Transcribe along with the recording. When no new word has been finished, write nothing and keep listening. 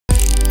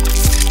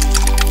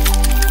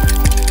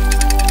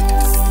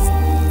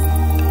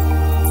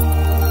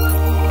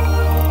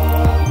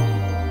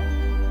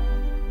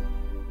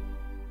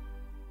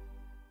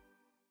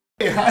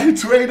hi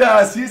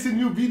traders, here's a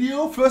new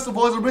video. First of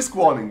all, the risk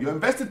warning. Your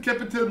invested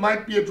capital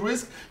might be at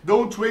risk.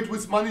 Don't trade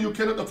with money you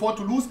cannot afford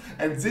to lose.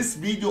 And this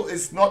video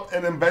is not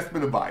an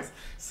investment advice.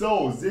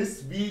 So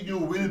this video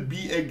will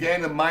be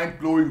again a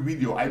mind-blowing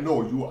video. I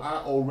know you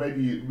are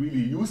already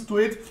really used to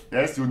it.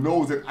 Yes, you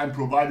know that I'm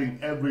providing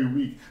every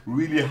week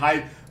really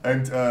high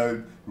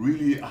and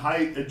really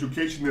high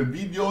educational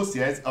videos,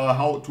 yes,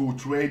 how to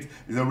trade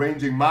the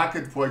ranging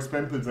market. For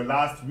example, the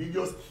last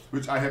videos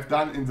which I have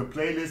done in the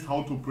playlist,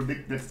 how to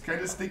predict next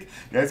candlestick.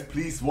 Yes,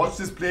 please watch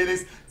this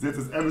playlist. This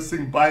is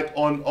everything bite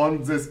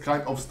on this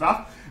kind of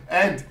stuff.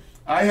 And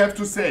I have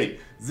to say,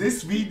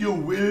 this video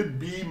will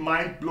be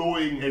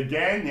mind-blowing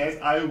again. Yes,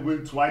 I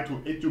will try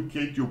to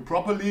educate you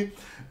properly,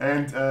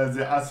 and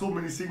there are so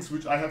many things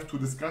which I have to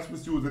discuss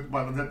with you,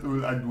 but that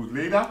will I do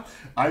later.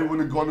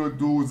 I'm gonna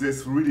do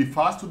this really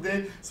fast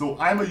today. So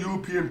I'm a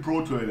European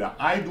pro trader.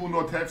 I do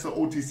not have the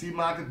OTC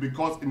market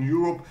because in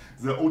Europe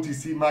the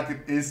OTC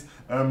market is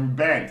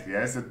banned.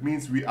 Yes, it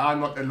means we are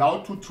not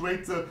allowed to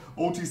trade the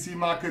OTC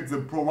market. The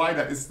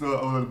provider is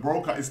the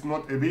broker is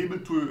not available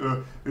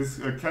to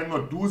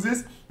cannot do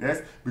this.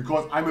 Yes,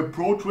 because I'm a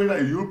pro trader,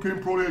 a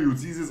European pro trader. You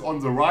see this on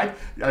the right.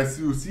 As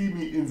you see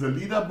me in the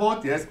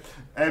leaderboard, yes.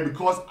 And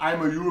because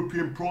I'm a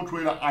European pro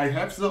trader, I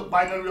have the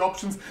binary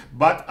options,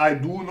 but I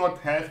do not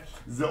have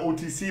the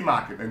OTC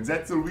market. And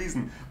that's the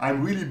reason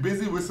I'm really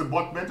busy with the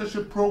BOTT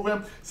mentorship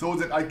program, so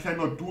that I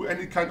cannot do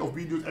any kind of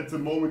videos at the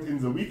moment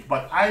in the week.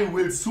 But I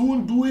will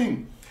soon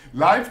doing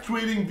live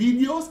trading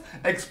videos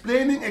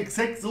explaining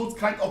exact those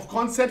kind of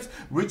concepts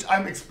which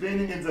I'm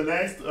explaining in the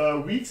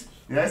last weeks.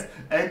 Yes,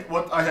 and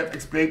what I have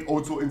explained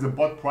also in the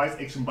BOTT price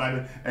action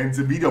Bible and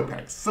the video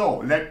packs. So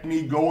let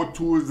me go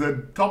to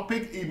the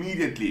topic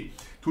immediately.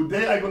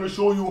 Today I'm going to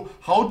show you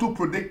how to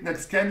predict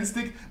next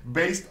candlestick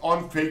based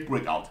on fake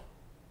breakout.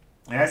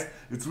 Yes,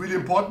 it's really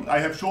important. I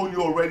have shown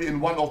you already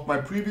in one of my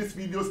previous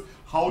videos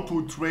how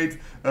to trade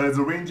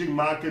the ranging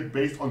market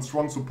based on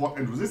strong support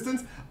and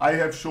resistance. I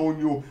have shown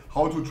you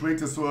how to trade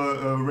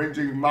the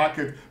ranging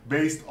market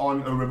based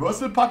on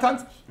reversal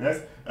patterns.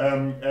 Yes,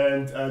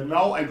 and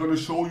now I'm going to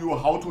show you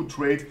how to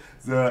trade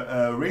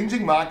the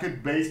ranging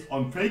market based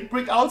on fake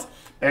breakouts,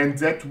 and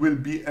that will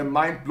be a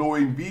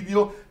mind-blowing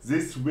video.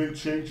 This will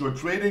change your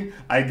trading.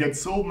 I get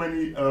so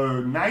many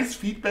nice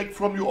feedback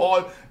from you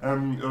all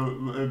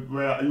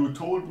where you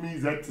told me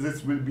that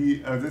this will be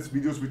these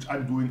videos which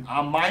I'm doing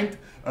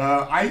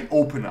are eye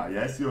opener.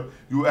 Yes,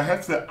 you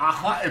have the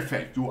aha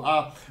effect. You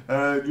are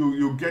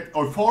you get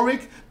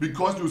euphoric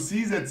because you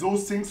see that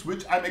those things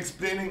which I'm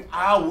explaining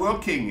are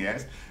working.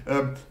 Yes,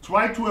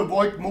 try to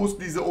avoid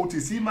mostly the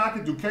OTC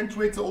market. You can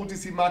trade the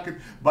OTC market,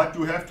 but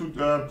you have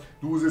to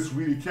do this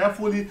really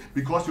carefully,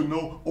 because you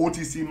know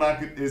OTC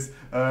market is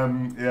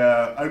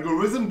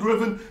algorithm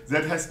driven.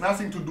 That has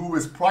nothing to do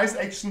with price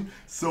action.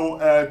 So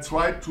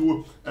try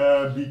to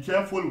be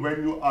careful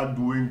when you are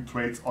doing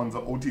trades on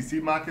the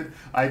OTC market.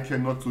 I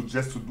cannot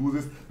suggest to do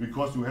this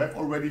because you have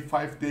already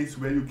 5 days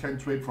where you can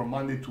trade from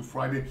Monday to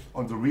Friday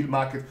on the real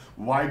market.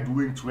 Why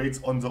doing trades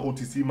on the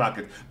OTC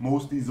market?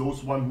 Mostly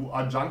those one who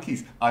are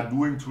junkies are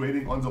doing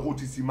trading on the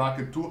OTC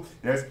market too.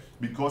 Yes,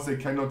 because they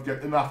cannot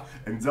get enough,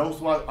 and those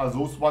one are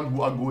those one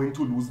who are going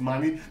to lose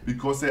money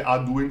because they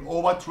are doing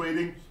over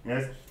trading.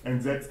 Yes,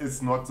 and that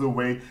is not the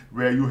way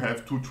where you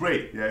have to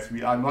trade. Yes,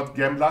 we are not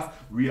gamblers,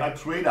 we are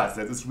traders.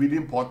 That is really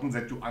important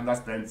that you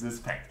understand this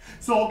fact.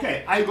 So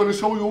okay, I'm gonna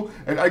show you,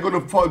 and I'm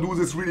gonna do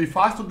this really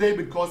fast today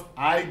because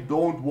I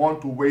don't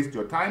want to waste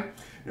your time.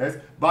 Yes,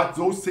 but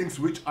those things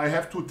which I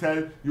have to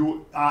tell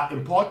you are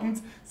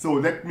important. So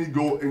let me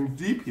go in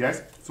deep.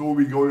 Yes, so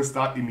we're going to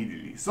start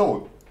immediately.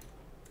 So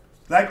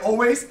like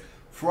always,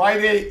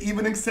 Friday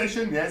evening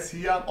session, yes,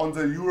 here on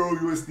the Euro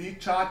USD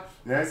chart.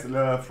 Yes,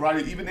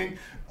 Friday evening,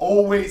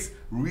 always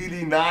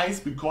really nice,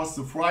 because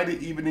the Friday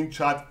evening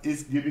chart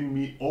is giving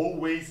me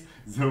always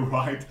the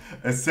right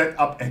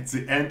setup at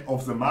the end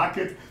of the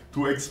market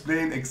to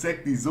explain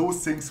exactly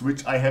those things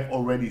which I have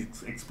already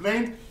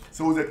explained,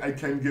 so that I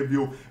can give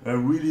you a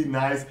really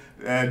nice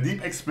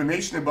deep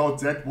explanation about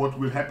that, what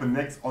will happen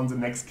next on the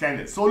next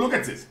candle. So look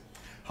at this.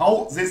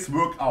 How this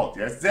work out.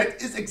 Yes,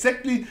 that is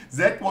exactly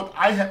that what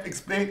I have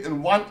explained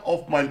in one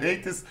of my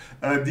latest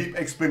deep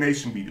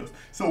explanation videos.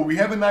 So we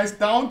have a nice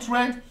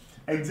downtrend,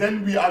 and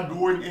then we are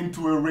going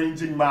into a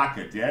ranging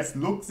market. Yes,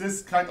 look,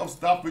 this kind of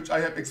stuff which I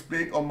have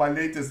explained on my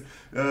latest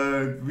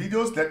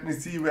videos. Let me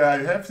see where I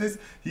have this.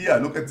 Here,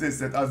 look at this.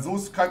 That are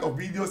those kind of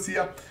videos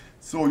here.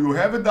 So you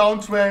have a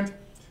downtrend.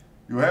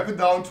 You have a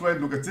downtrend,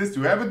 look at this,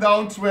 you have a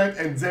downtrend,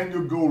 and then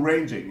you go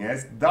ranging.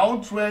 Yes,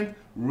 downtrend,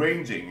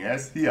 ranging.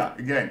 Yes, here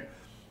again.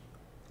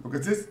 Look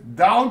at this,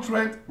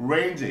 downtrend,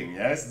 ranging.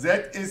 Yes,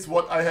 that is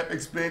what I have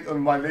explained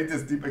on my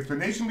latest deep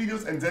explanation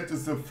videos, and that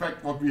is the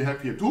fact what we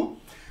have here too.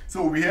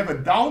 So we have a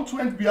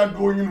downtrend, we are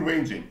going in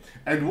ranging.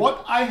 And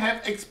what I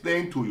have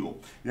explained to you,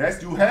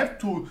 yes, you have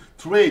to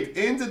trade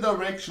in the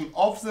direction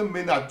of the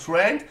minute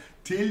trend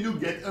till you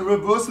get a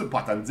reversal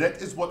pattern.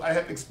 That is what I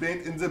have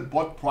explained in the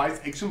BOTT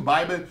price action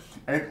Bible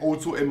and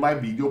also in my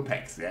video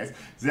packs. Yes,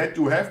 that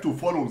you have to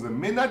follow the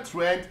minute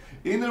trend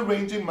in a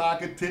ranging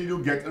market till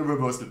you get a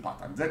reversal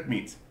pattern. That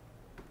means,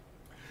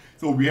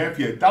 so we have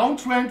here a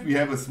downtrend, we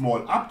have a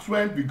small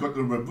uptrend, we got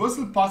a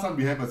reversal pattern,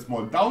 we have a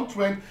small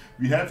downtrend,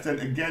 we have then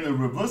again a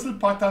reversal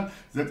pattern.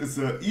 That is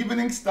an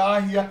evening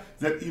star here.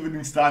 That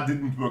evening star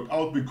didn't work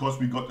out because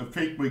we got a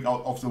fake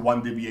breakout of the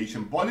 1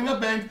 deviation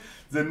Bollinger Band.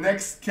 The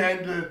next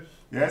candle,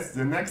 yes,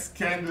 the next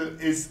candle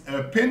is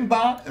a pin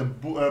bar, a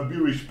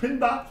bearish pin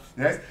bar,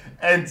 yes,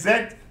 and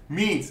that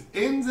means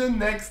in the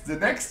next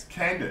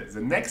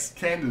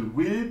candle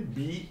will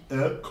be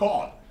a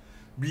call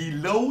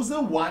below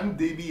the 1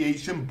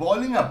 deviation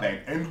Bollinger Band.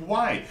 And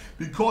why?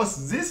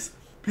 Because this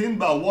pin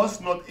bar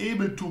was not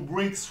able to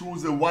break through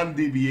the 1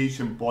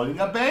 deviation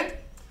Bollinger Band.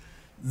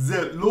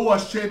 The lower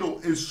shadow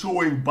is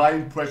showing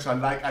buying pressure,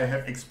 like I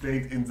have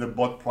explained in the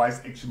BOTT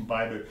price action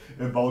Bible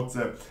about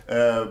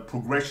the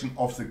progression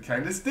of the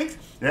candlesticks.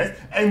 Yes,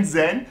 and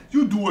then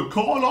you do a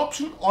call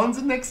option on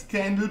the next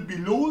candle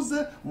below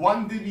the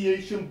 1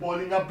 deviation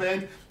Bollinger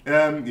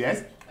Band.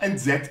 Yes, and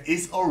that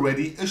is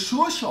already a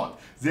sure shot.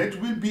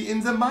 That will be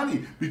in the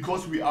money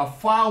because we are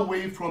far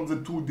away from the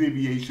 2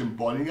 deviation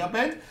Bollinger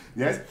Band.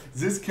 Yes,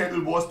 this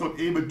candle was not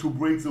able to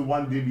break the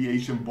 1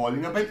 deviation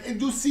Bollinger Band,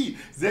 and you see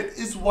that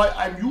is why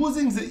I'm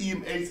using the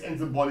EMAs and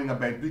the Bollinger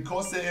Band,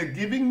 because they are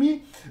giving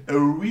me a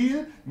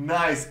real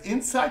nice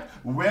insight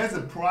where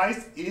the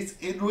price is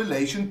in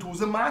relation to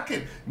the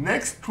market.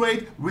 Next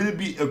trade will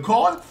be a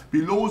call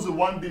below the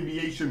 1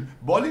 deviation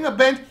Bollinger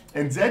Band,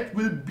 and that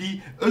will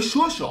be a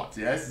sure shot.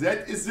 Yes,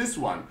 that is this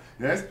one.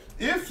 Yes,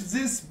 if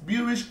this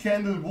bearish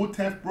candle would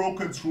have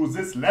broken through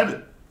this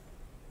level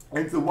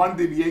and the 1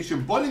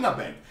 deviation Bollinger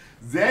Band,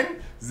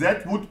 then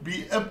that would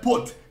be a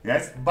put.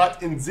 Yes,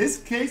 but in this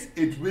case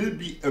it will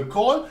be a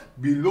call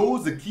below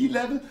the key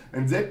level,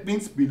 and that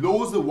means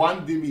below the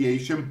 1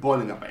 deviation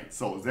Bollinger Band.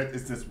 So that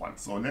is this one.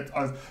 So let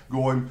us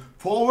going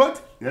forward.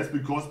 Yes,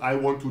 because I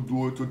want to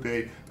do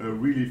today a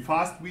really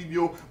fast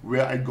video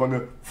where I'm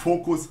gonna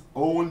focus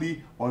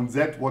only on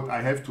that what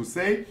I have to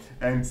say,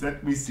 and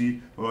let me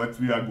see what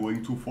we are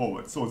going to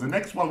forward. So the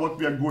next one what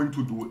we are going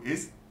to do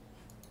is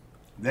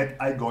that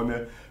I'm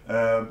gonna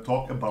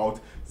talk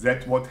about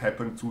that what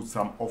happened to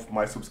some of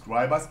my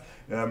subscribers.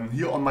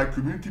 Here on my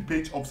community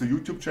page of the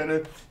YouTube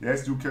channel,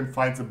 yes, you can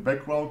find the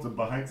background, the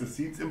behind the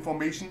scenes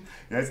information.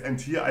 Yes, and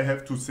here I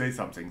have to say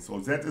something. So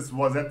that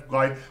was that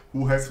guy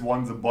who has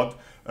won the BOTT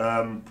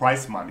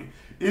prize money.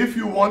 If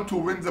you want to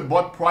win the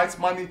BOTT prize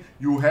money,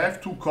 you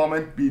have to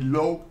comment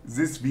below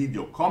this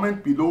video.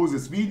 Comment below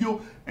this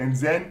video, and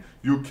then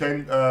you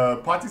can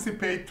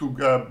participate to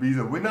be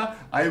the winner.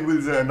 I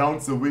will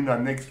announce the winner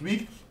next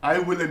week. I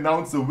will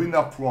announce the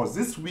winner for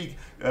this week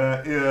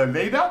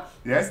later.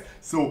 Yes,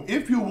 so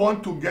if you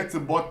want to get the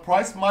BOTT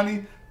prize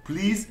money,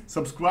 please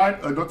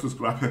subscribe, not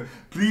subscribe,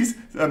 please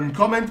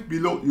comment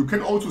below. You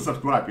can also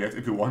subscribe, yes,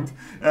 if you want.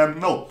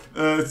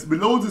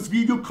 Below this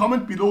video,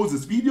 comment below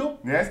this video,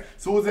 yes,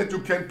 so that you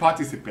can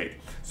participate.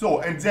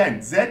 So, and then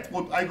that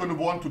what I'm gonna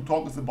want to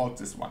talk is about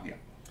this one here.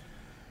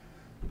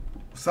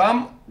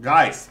 Some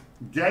guys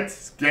get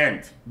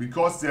scammed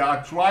because they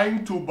are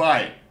trying to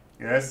buy,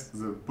 yes,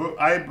 the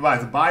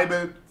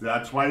Bible, they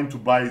are trying to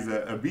buy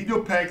the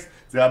video packs,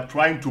 they are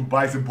trying to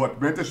buy the BOTT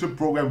mentorship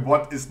program,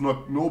 what is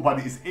not,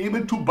 nobody is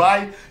able to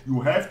buy.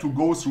 You have to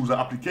go through the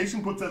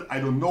application process. I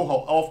don't know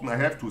how often I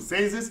have to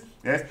say this.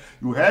 Yes,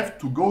 you have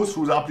to go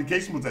through the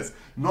application process.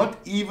 Not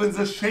even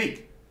the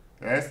Sheikh,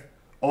 yes,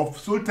 of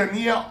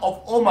Sultania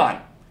of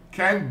Oman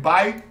can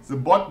buy the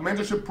BOTT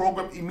mentorship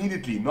program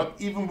immediately, not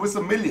even with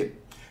 $1 million.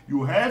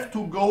 You have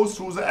to go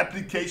through the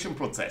application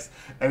process,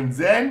 and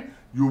then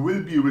you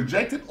will be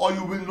rejected or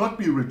you will not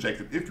be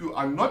rejected. If you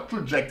are not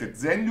rejected,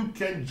 then you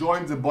can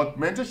join the BOTT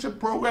mentorship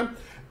program,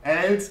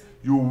 else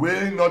you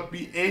will not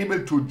be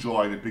able to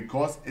join it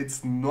because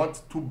it's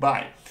not to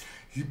buy.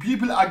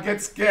 People are get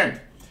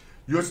scammed.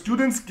 Your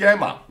student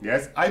scammer,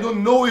 yes, I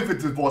don't know if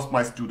it was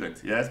my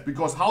student, yes,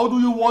 because how do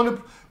you want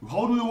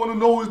to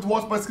know it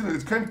was my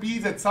student? It can be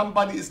that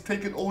somebody is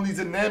taking only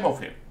the name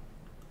of him.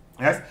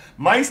 Yes,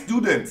 my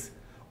students,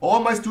 all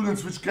my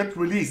students which get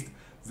released,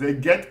 they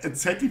get a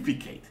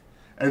certificate,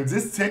 and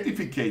this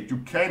certificate you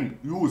can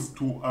use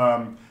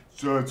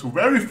to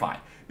verify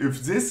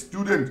if this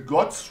student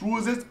got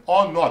through this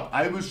or not.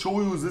 I will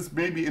show you this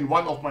maybe in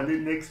one of my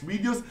next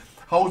videos,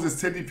 how the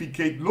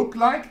certificate look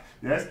like,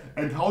 yes,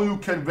 and how you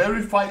can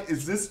verify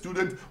if this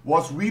student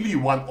was really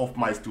one of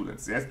my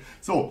students, yes.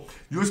 So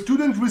your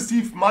student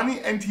received money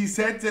and he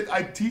said that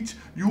I teach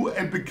you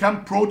and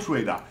become pro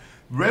trader.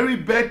 Very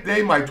bad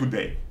day my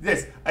today.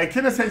 Yes, I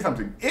cannot say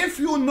something. If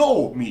you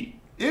know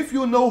me, if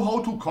you know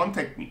how to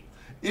contact me,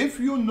 if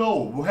you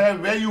know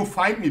where you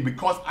find me,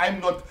 because I'm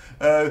not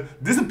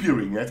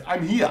disappearing, yes,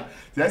 I'm here,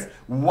 yes,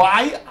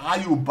 why are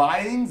you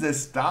buying the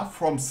stuff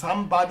from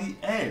somebody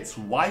else?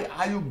 Why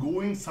are you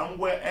going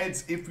somewhere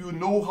else if you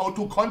know how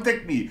to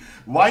contact me?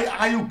 Why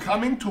are you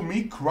coming to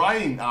me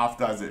crying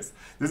after this?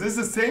 This is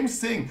the same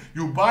thing.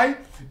 You buy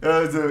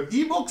the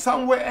ebook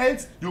somewhere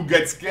else, you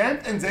get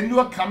scammed, and then you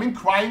are coming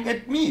crying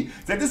at me.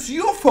 That is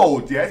your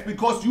fault, yes,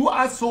 because you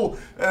are so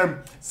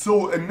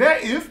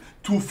naive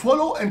to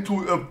follow and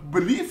to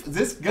believe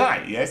this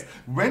guy, yes,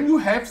 when you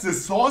have the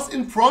source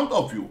in front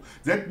of you.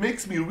 That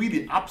makes me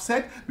really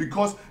upset,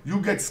 because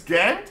you get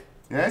scammed,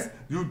 yes,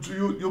 you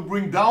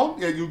bring down,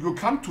 yeah, you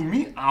come to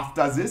me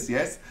after this,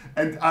 yes,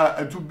 and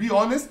to be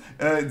honest,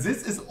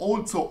 this is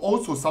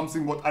also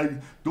something what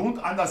I don't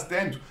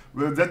understand,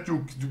 that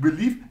you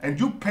believe, and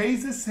you pay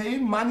the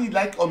same money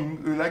like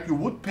you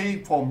would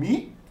pay for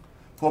me,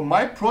 for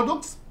my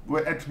products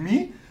at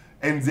me,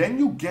 and then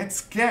you get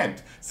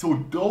scammed. So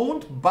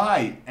don't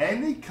buy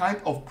any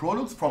kind of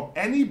products from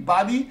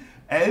anybody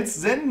else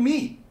than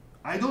me.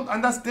 I don't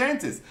understand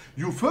this.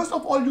 First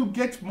of all, you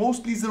get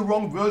mostly the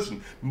wrong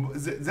version.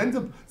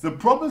 Then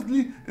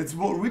probably it's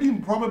really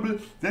improbable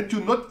that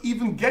you not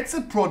even get the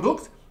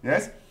product,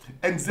 yes,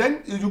 and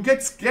then you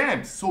get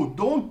scammed. So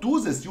don't do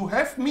this. You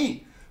have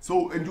me.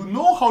 So, and you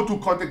know how to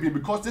contact me,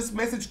 because this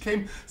message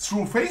came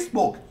through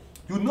Facebook.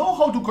 You know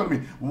how to contact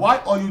me.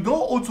 Why? Or you know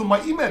also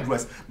my email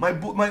address. My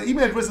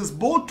email address is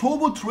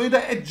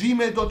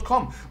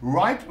boturbotrader@gmail.com.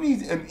 Write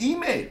me an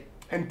email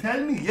and tell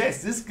me,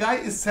 yes, this guy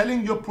is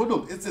selling your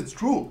product. It's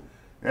true.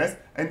 Yes,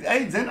 and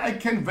then I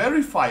can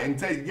verify and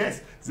say,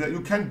 yes, that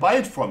you can buy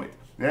it from it.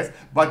 Yes,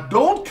 but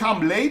don't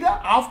come later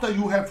after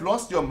you have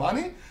lost your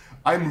money.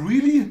 I'm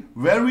really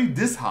very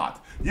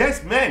disheartened.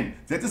 Yes, man,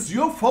 that is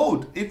your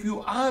fault if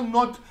you are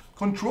not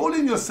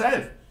controlling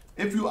yourself.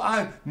 If you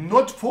are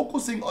not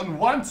focusing on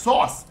one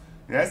source,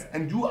 yes,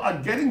 and you are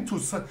getting to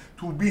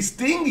be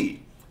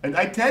stingy. And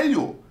I tell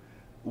you,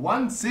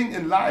 one thing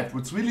in life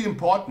which is really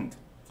important,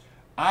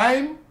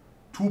 I'm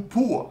too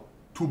poor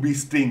to be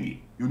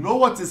stingy. You know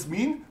what this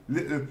means?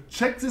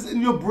 Check this in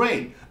your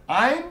brain.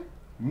 I'm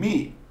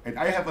me, and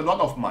I have a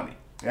lot of money.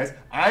 Yes,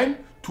 I'm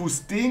too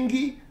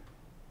stingy.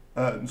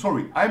 I'm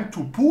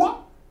too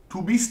poor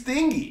to be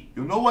stingy.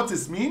 You know what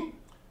this means?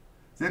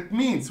 That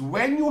means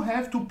when you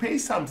have to pay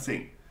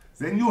something,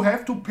 then you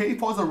have to pay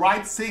for the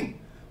right thing,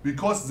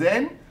 because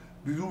then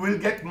you will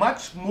get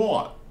much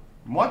more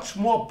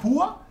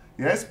poor,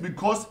 yes,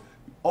 because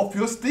of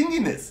your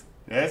stinginess.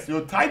 Yes,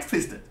 you're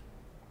tight-fisted.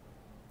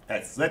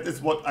 Yes, that is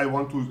what I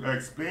want to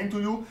explain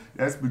to you.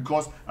 Yes,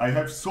 because I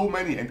have so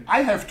many, and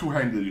I have to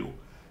handle you.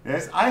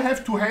 Yes, I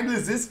have to handle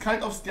this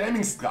kind of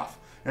scamming stuff.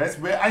 Yes,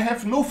 where I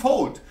have no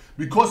fault,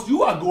 because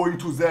you are going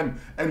to them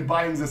and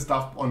buying the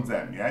stuff on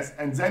them. Yes,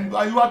 and then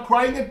you are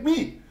crying at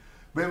me.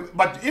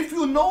 But if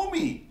you know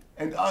me,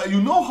 and you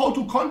know how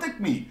to contact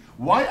me,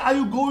 why are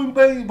you going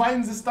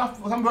buying the stuff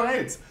somewhere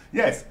else?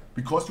 Yes,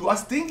 because you are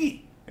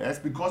stingy. Yes,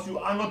 because you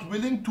are not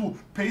willing to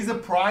pay the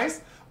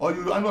price, or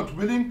you are not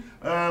willing,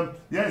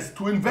 yes,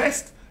 to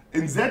invest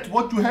in that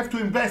what you have to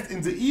invest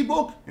in the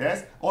ebook,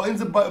 yes, or in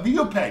the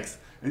video packs.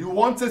 And you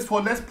want this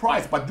for less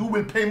price, but you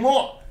will pay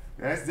more.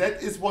 Yes,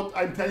 that is what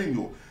I'm telling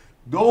you.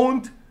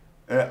 Don't.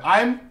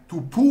 I'm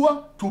too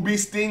poor to be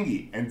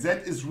stingy, and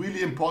that is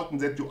really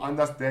important that you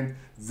understand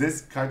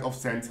this kind of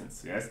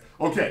sentence. Yes.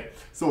 Okay.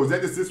 So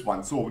that is this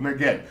one. So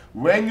again,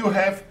 when you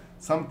have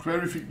some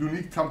clarification, you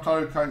need some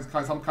kind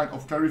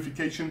of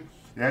clarification.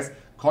 Yes.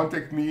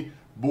 Contact me,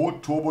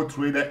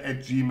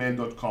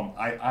 boturbotrader@gmail.com.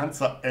 I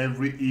answer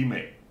every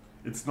email.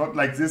 It's not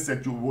like this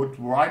that you would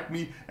write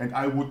me and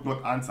I would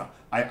not answer.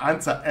 I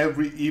answer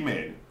every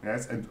email.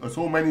 Yes, and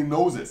so many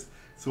know this.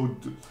 So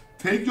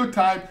take your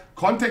time,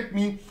 contact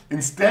me,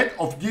 instead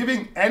of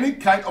giving any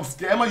kind of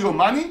scammer your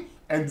money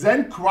and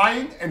then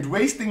crying and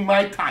wasting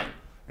my time.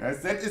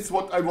 Yes, that is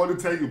what I want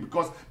to tell you,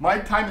 because my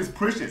time is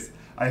precious.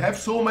 I have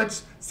so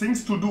much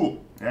things to do.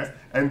 Yes,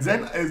 and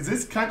then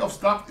this kind of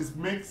stuff is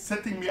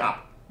setting me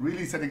up.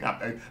 Really setting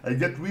up. I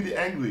get really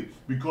angry,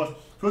 because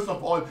first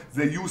of all,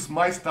 they use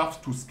my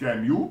stuff to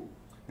scam you.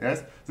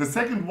 Yes. The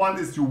second one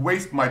is you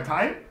waste my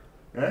time.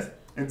 Yes.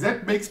 And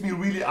that makes me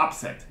really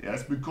upset.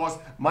 Yes, because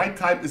my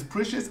time is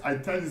precious. I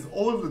tell this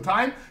all the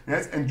time.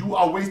 Yes, and you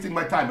are wasting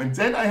my time. And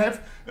then I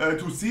have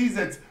to see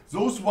that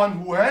those one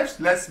who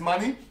has less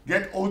money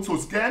get also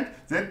scammed.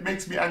 That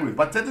makes me angry.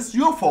 But that is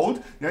your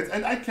fault. Yes,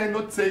 and I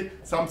cannot say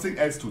something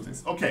else to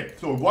this. Okay,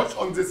 so watch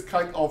on this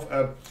kind of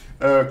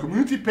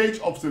community page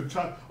of the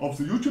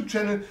YouTube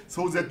channel,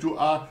 so that you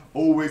are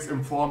always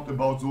informed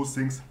about those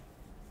things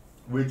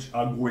which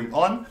are going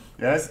on.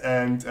 Yes,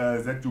 and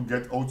that you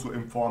get also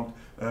informed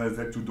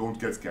that you don't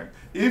get scammed.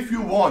 If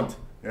you want,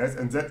 yes,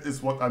 and that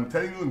is what I'm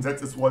telling you, and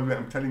that is what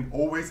I'm telling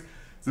always,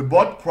 the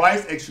BOTT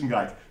price action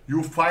guide.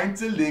 You find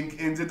the link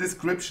in the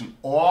description,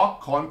 or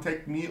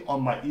contact me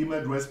on my email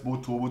address,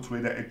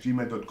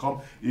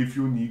 boturbotrader@gmail.com, if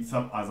you need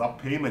some other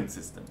payment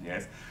system.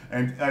 Yes,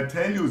 and I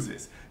tell you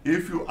this: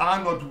 if you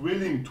are not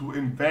willing to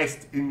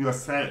invest in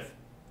yourself,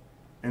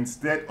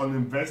 instead on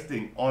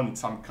investing on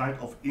some kind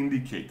of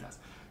indicators,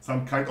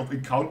 some kind of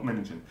account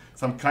management,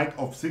 some kind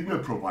of signal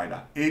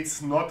provider.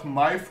 It's not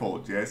my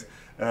fault, yes.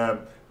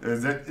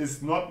 That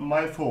is not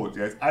my fault,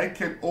 yes. I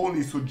can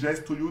only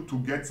suggest to you to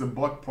get the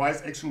BOTT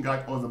price action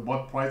guide or the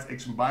BOTT price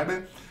action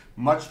Bible.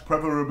 Much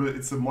preferable,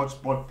 it's a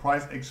much BOTT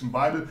price action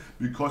Bible,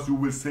 because you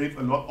will save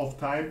a lot of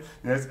time,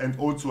 yes, and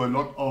also a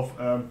lot of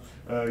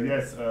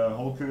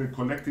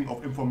collecting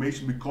of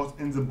information, because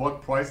in the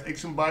BOTT price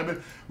action Bible,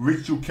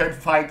 which you can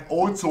find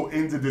also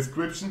in the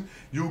description,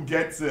 you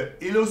get the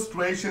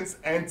illustrations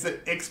and the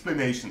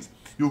explanations.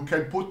 You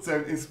can put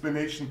the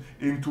explanation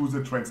into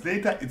the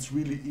translator. It's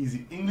really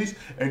easy English,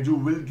 and you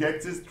will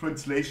get this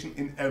translation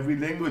in every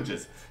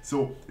languages.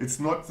 So it's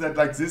not that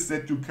like this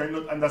that you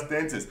cannot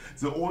understand this.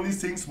 The only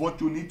things what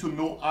you need to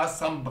know are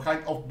some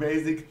kind of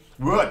basic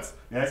words.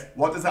 Yes,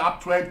 what is an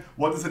uptrend?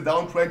 What is a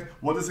downtrend?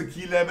 What is a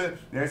key level?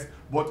 Yes,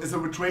 what is a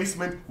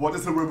retracement? What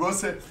is a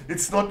reversal?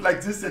 It's not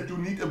like this that you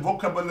need a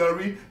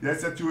vocabulary.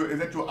 Yes, that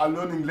you are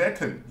learning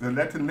Latin, the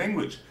Latin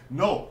language.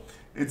 No.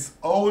 It's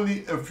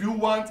only a few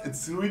ones.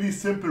 It's really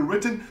simple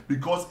written,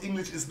 because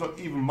English is not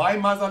even my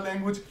mother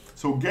language.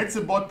 So get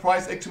the BOTT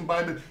price action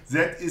Bible.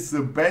 That is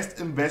the best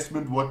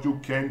investment what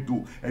you can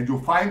do, and you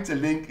find the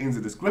link in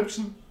the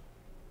description.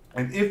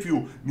 And if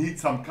you need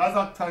some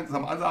other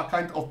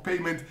kind of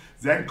payment,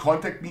 then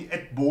contact me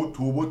at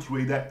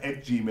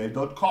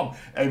boturbotrader@gmail.com,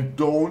 and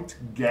don't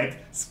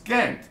get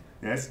scammed.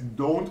 Yes,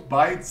 don't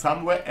buy it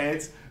somewhere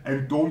else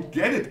and don't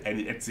get it at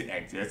the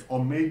end, yes,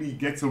 or maybe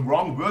get the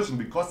wrong version,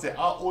 because there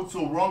are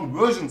also wrong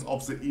versions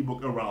of the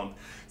ebook around.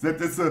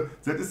 That is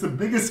the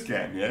biggest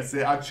scam, yes.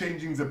 They are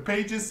changing the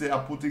pages, they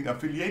are putting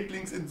affiliate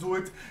links into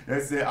it,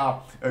 yes, they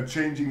are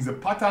changing the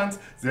patterns,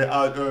 they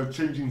are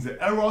changing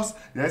the errors,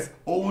 yes,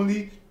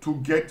 only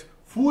to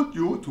fool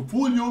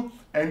you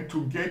and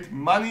to get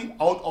money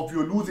out of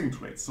your losing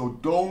trades. So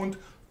don't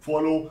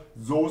follow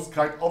those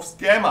kind of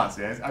scammers,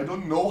 yes. I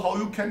don't know how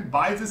you can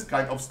buy this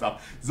kind of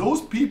stuff.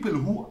 Those people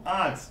who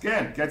are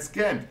scammed, get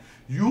scammed.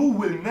 You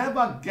will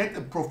never get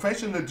a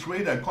professional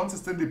trader, a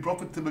consistently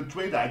profitable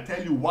trader. I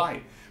tell you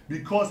why.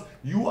 Because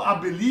you are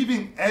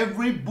believing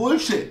every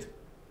bullshit.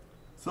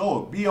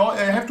 So I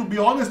have to be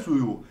honest with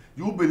you.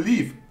 You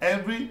believe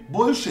every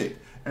bullshit.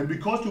 And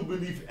because you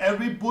believe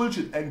every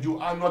bullshit and you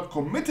are not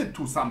committed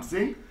to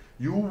something,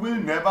 you will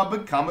never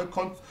become a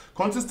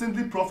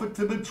consistently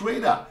profitable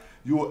trader.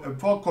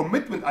 For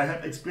commitment, I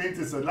have explained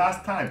this the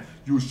last time.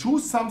 You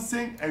choose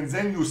something and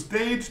then you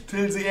stay it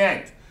till the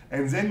end,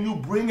 and then you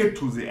bring it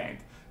to the end,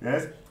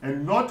 yes,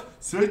 and not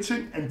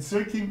searching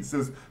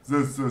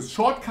the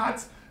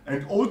shortcuts,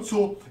 and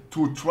also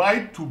to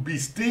try to be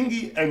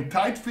stingy and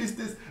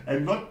tight-fisted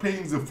and not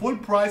paying the full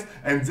price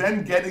and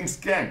then getting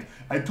scammed.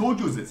 I told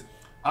you this.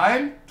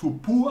 I'm too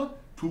poor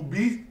to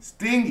be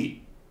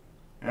stingy.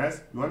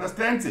 Yes, you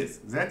understand this?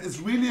 That is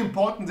really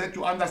important that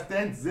you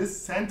understand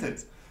this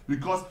sentence,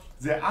 because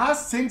there are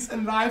things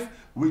in life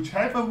which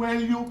have a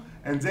value,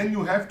 and then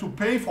you have to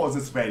pay for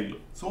this value.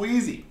 So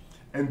easy.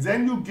 And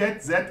then you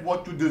get that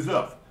what you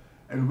deserve.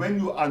 And when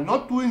you are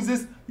not doing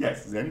this,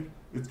 yes, then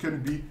it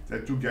can be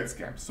that you get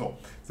scammed. So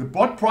the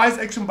BOTT price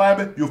action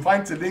Bible, you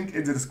find the link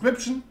in the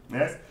description.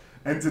 Yes.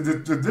 And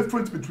the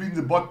difference between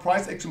the BOTT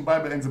price action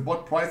Bible and the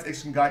BOTT price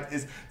action guide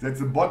is that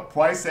the BOTT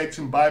price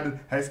action Bible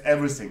has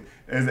everything.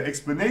 The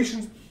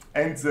explanations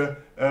and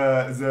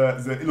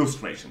the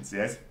illustrations,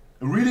 yes.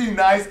 Really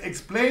nice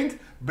explained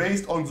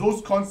based on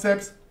those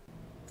concepts,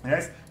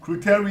 yes.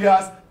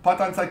 Criteria,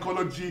 pattern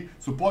psychology,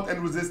 support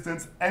and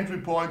resistance, entry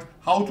point,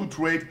 how to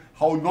trade,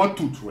 how not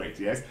to trade,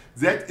 yes.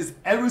 That is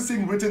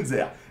everything written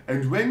there.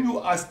 And when you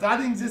are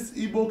studying this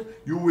ebook,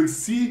 you will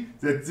see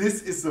that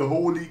this is the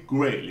holy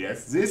grail,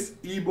 yes. This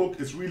ebook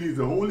is really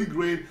the holy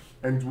grail.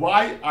 And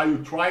why are you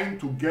trying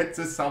to get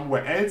this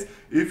somewhere else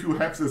if you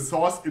have the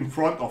source in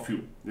front of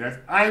you? Yes,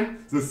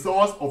 I'm the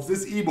source of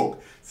this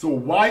ebook. So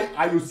why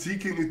are you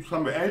seeking it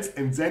somewhere else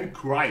and then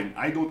crying?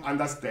 I don't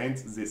understand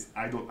this.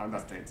 I don't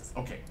understand this.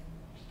 Okay.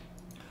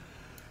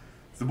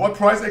 The BOTT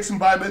price action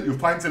Bible, you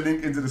find the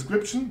link in the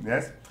description.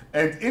 Yes.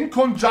 And in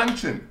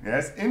conjunction,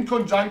 yes, in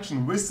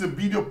conjunction with the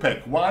video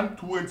pack 1,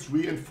 2, and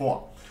 3, and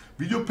 4.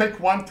 Video pack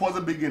 1 for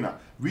the beginner,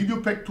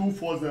 video pack 2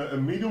 for the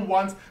medium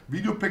ones,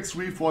 video pack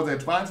 3 for the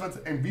advanced ones,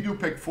 and video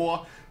pack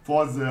 4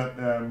 for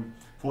the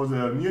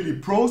nearly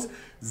pros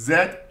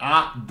that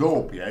are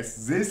dope.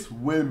 Yes, this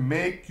will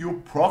make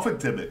you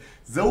profitable.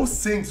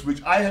 Those things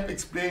which I have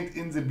explained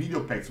in the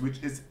video packs, which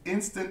is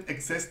instant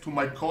access to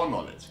my core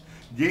knowledge,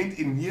 gained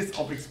in years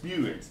of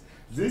experience.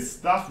 This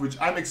stuff which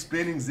I'm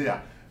explaining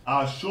there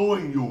are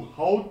showing you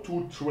how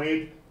to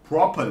trade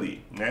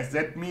properly. Yes,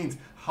 that means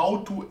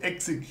how to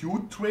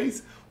execute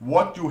trades,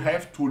 what you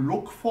have to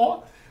look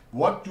for,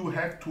 what you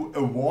have to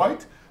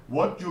avoid,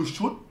 what you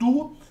should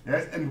do,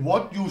 yes, and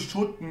what you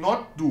should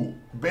not do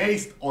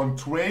based on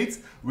trades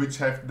which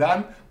have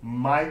done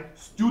my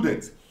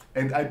students.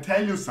 And I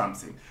tell you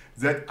something,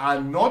 that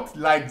are not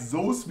like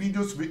those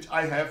videos which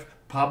I have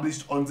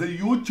published on the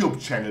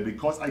YouTube channel,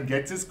 because I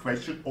get this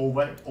question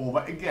over and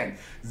over again.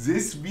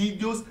 These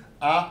videos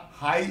are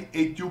high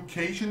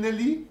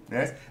educationally,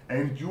 yes,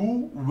 and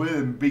you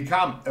will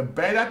become a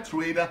better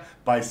trader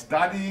by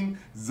studying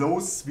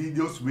those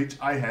videos which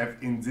I have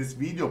in this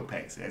video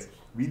packs. Yes.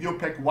 Video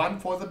pack 1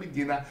 for the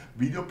beginner,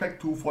 video pack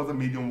 2 for the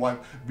medium one,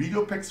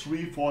 video pack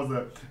 3 for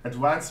the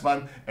advanced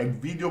one,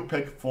 and video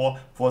pack 4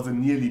 for the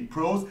nearly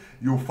pros.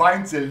 You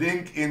find the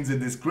link in the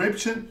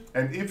description,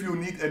 and if you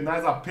need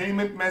another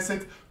payment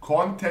method,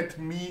 contact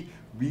me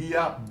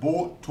via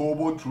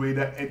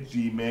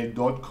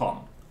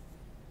boturbotrader@gmail.com.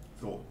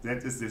 So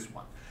that is this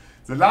one.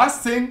 The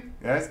last thing,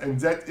 yes, and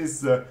that is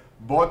the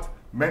BOTT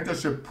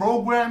mentorship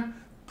program,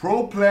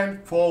 Pro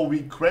Plan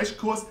 4-week crash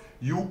course.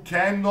 You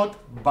cannot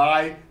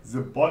buy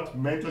the BOTT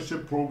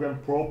mentorship program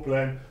Pro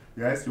Plan.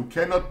 Yes, you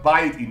cannot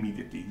buy it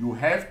immediately. You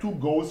have to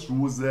go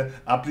through the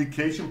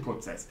application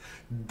process.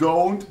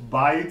 Don't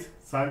buy it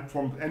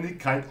from any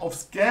kind of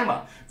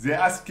scammer. They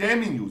are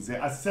scamming you. They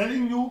are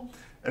selling you,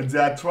 and they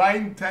are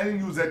telling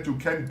you that you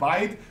can buy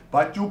it,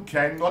 but you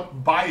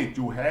cannot buy it.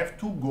 You have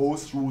to go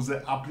through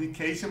the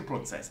application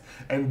process.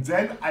 And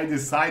then I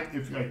decide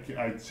if I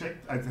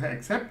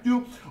accept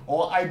you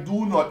or I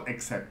do not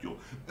accept you.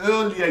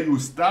 Earlier you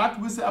start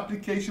with the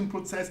application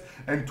process,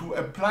 and to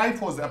apply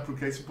for the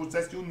application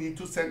process you need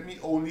to send me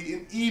only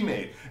an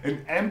email,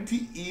 an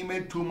empty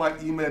email to my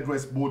email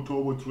address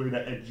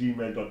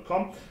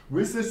boturbotrader@gmail.com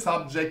with the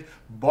subject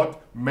BOTT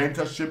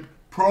mentorship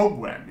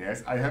program.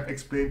 Yes, I have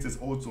explained this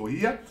also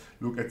here.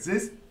 Look at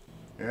this.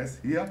 Yes,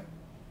 here.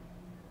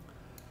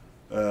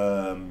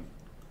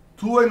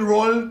 To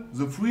enroll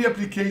the free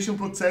application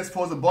process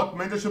for the BOTT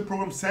mentorship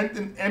program, send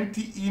an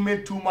empty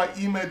email to my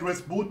email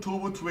address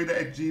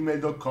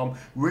boturbotrader@gmail.com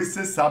with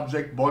the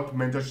subject BOTT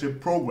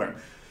mentorship program.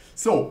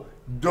 So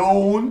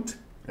don't,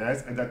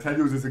 yes, and I tell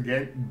you this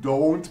again,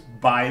 don't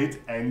buy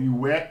it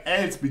anywhere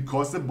else,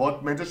 because the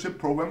BOTT mentorship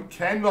program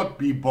cannot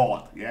be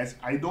bought. Yes,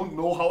 I don't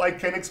know how I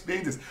can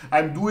explain this.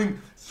 I'm doing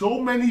so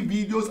many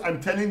videos, I'm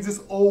telling this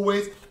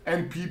always,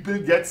 and people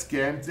get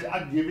scammed. They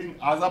are giving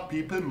other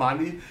people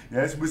money,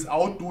 yes,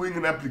 without doing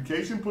an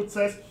application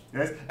process,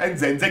 yes, and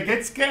then they get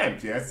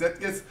scammed. Yes, that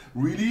is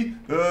really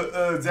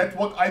that's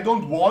what I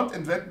don't want,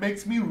 and that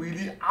makes me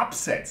really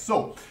upset.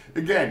 So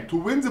again, to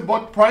win the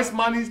BOTT prize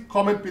money,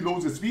 comment below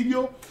this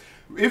video.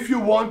 If you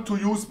want to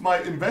use my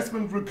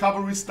investment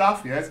recovery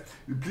stuff, yes,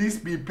 please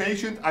be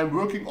patient. I'm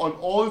working on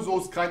all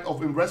those kind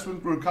of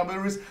investment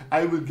recoveries.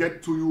 I will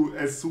get to you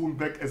as soon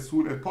as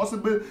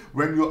possible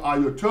when you are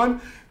your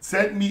turn.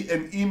 Send me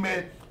an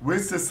email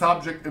with the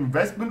subject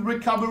investment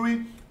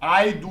recovery.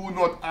 I do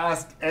not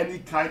ask any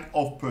kind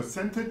of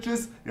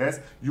percentages. Yes,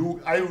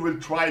 I will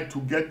try to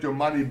get your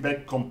money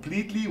back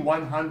completely,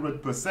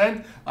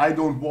 100%. I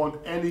don't want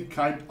any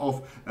kind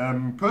of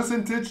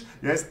percentage.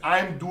 Yes,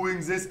 I'm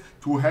doing this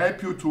to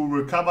help you to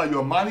recover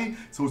your money.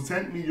 So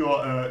send me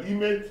your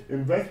email,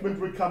 investment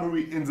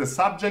recovery, in the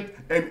subject,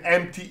 an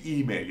empty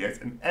email. Yes,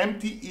 an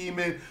empty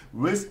email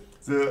with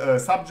the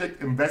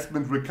subject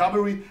investment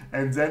recovery,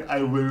 and then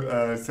I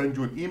will send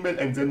you an email,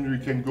 and then we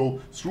can go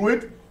through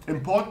it.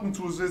 Important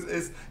to this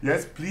is,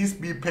 yes, please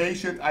be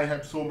patient. I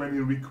have so many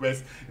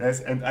requests,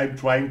 yes, and I'm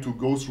trying to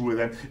go through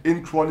them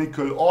in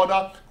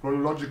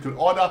chronological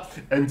order,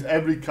 and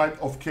every kind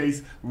of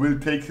case will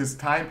take his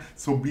time.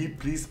 So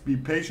please be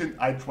patient.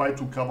 I try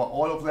to cover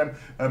all of them.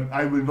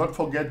 I will not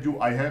forget you.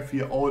 I have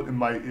here all in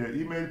my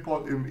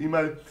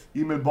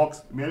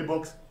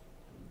mailbox.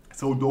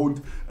 So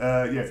don't,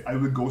 yes, I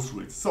will go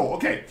through it. So,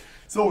 okay,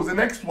 so the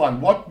next one,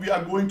 what we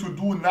are going to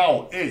do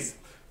now is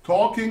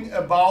talking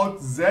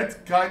about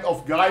that kind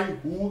of guy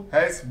who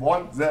has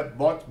won the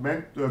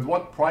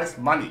BOTT prize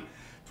money.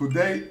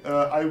 Today,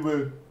 I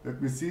will, let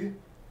me see,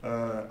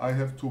 let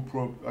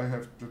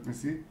me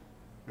see,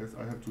 yes,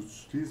 I have to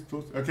please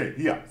close, okay,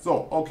 here,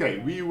 so, okay,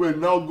 we will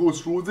now go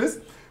through this,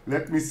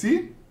 let me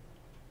see.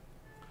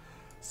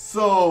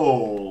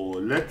 So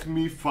let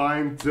me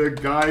find the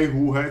guy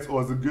who has,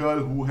 or the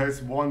girl who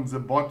has won the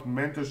BOTT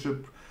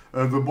mentorship,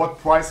 the BOTT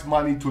prize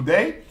money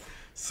today.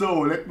 So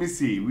let me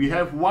see. We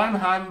have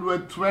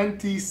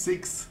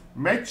 126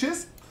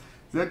 matches.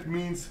 That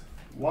means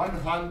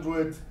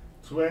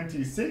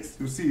 126.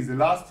 You see, the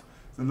last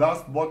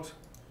BOTT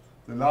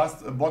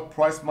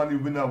prize money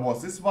winner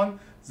was this one.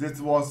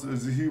 That was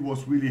he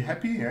was really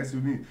happy. Yes,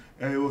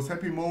 it was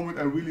happy moment.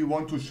 I really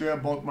want to share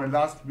about my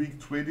last week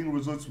trading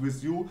results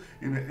with you.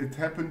 It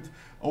happened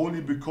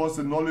only because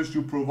the knowledge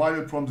you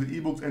provided from the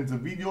ebooks and the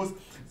videos,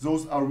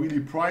 those are really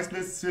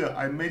priceless. Here,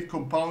 I made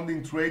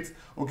compounding trades.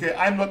 Okay,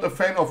 I'm not a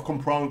fan of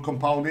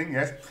compounding,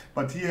 yes,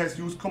 but he has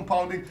used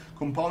compounding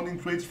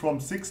trades from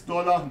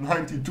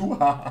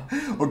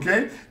 $6.92,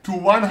 okay, to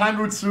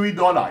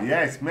 $103.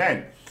 Yes,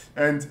 man,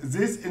 and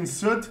this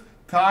insert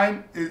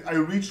time I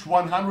reached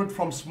 100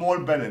 from small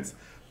balance.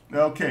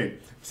 Okay,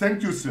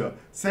 thank you, sir.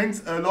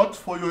 Thanks a lot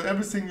for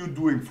everything you're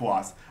doing for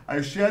us.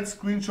 I shared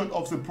screenshot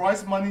of the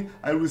prize money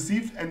I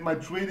received and my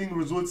trading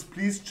results.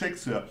 Please check,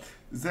 sir.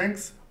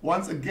 Thanks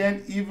once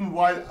again, even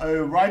while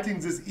writing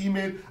this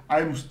email,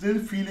 I'm still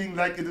feeling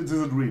like it is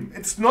a dream.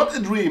 It's not a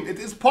dream, it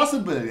is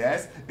possible,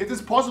 yes? It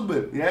is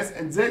possible, yes?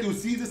 And there you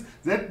see this,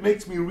 that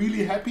makes me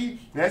really happy,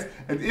 yes?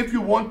 And if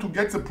you want to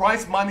get the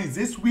prize money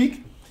this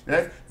week,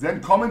 yes,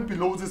 then comment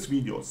below this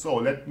video. So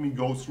let me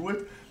go through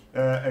it.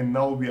 And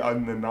now we are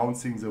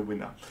announcing the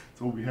winner.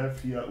 So we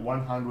have here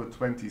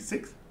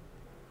 126.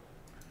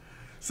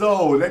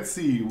 So let's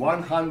see,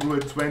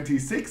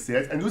 126,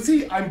 yes, and you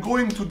see I'm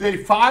going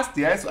today fast,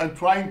 yes, I'm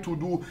trying to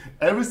do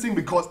everything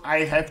because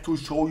I have to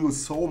show you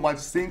so much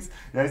things,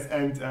 yes,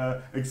 and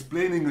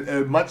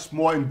explaining much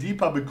more in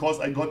deeper because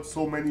I got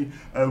so many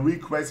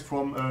requests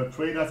from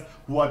traders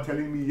who are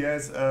telling me,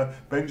 yes,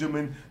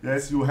 Benjamin,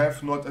 yes, you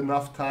have not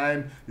enough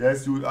time,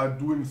 yes, you are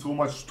doing so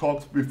much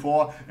talks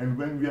before, and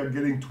when we are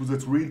getting to the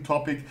real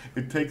topic,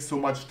 it takes so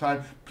much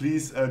time.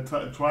 Please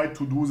try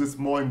to do this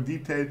more in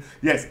detail.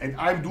 Yes, and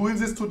I'm doing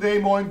this today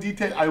more in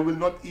detail. I will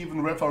not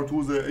even refer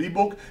to the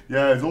ebook.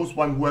 Yeah, those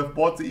one who have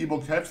bought the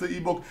ebook have the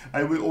ebook.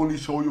 I will only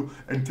show you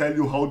and tell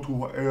you how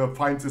to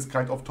find this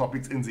kind of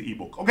topics in the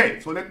ebook. Okay,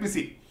 so let me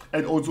see.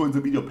 And also in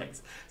the video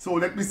packs. So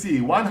let me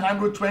see.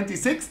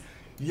 126.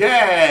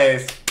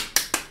 Yes.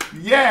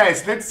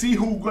 Yes. Let's see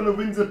who's gonna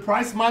win the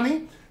prize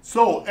money.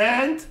 So,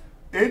 and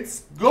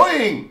it's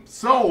going.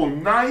 So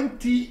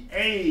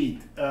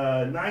 98.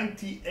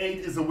 98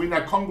 is a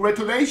winner.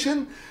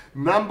 Congratulations.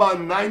 Number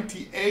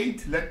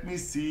 98. Let me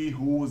see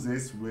who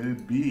this will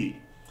be.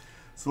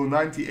 So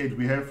 98,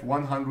 we have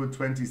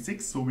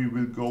 126. So we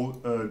will go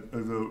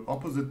the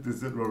opposite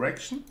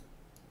direction.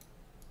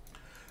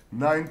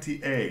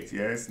 98,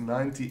 yes,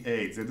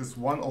 98. That is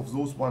one of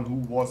those one who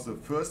was the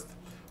first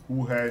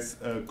who has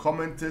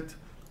commented.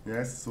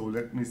 Yes, so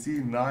let me see.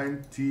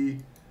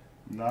 98.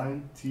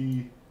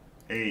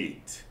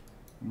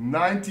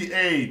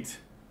 98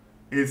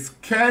 is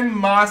Ken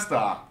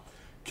Master.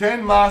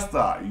 Ken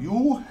Master,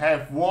 you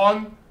have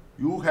won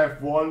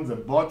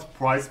the BOTT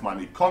prize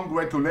money.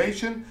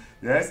 Congratulations.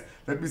 Yes,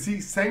 let me see.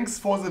 Thanks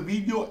for the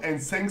video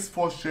and thanks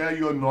for share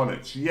your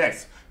knowledge.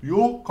 Yes,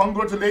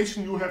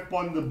 congratulations, you have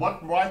won the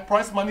BOTT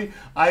prize money.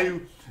 I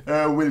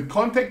will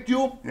contact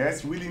you.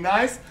 Yes, really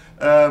nice.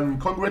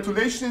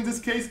 Congratulations in this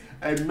case.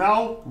 And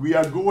now we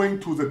are going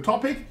to the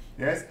topic.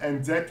 Yes,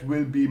 and that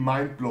will be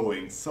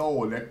mind-blowing. So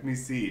let me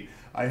see.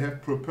 I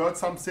have prepared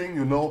something,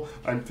 you know,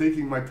 I'm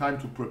taking my time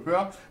to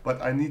prepare,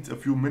 but I need a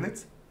few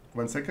minutes.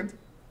 1 second.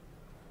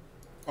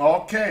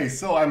 Okay,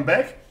 so I'm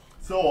back.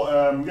 So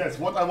yes,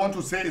 what I want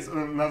to say is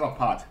another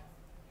part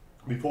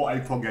before I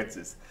forget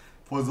this.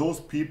 For those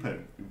people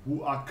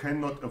who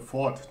cannot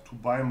afford to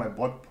buy my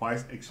BOTT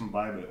Price Action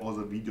Bible or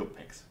the video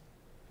packs,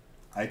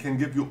 I can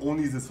give you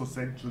only the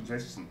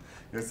suggestion,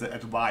 yes, the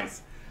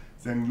advice.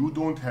 Then you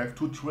don't have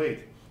to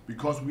trade.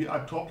 Because we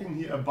are talking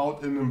here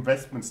about an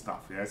investment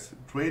stuff, yes.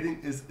 Trading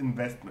is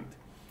investment,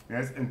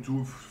 yes, and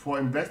for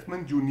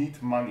investment you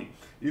need money.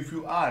 If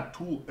you are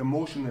too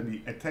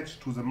emotionally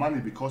attached to the money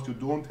because you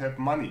don't have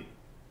money,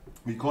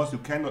 because you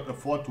cannot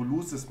afford to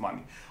lose this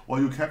money, or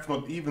you have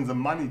not even the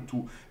money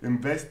to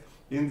invest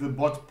in the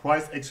BOTT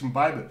Price Action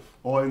Bible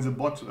or in the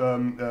BOTT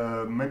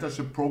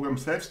Mentorship Program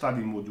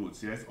self-study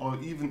modules, yes, or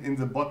even in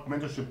the BOTT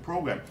Mentorship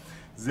Program,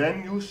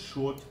 then you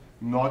should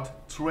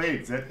not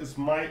trade. That is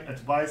my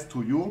advice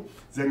to you.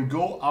 Then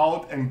go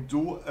out and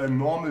do a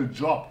normal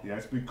job,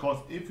 yes,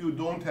 because if you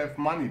don't have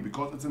money,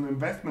 because it's an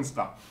investment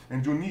stuff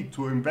and you need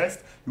to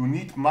invest, you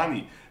need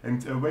money,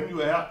 and when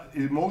you are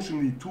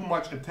emotionally too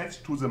much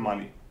attached to the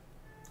money,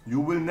 you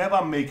will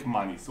never make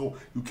money. So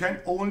you can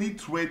only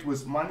trade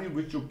with money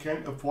which you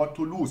can afford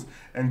to lose,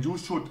 and you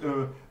should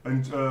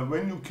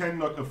when you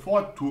cannot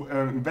afford to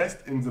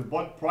invest in the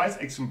BOTT Price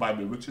Action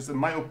Bible, which is in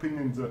my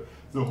opinion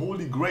the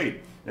holy grail,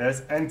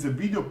 yes, and the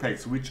video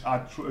packs which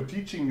are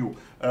teaching you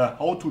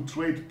how to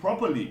trade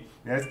properly,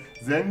 yes,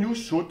 then you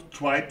should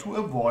try to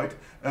avoid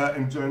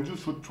and then you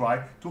should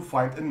try to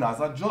find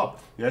another job,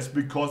 yes,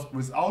 because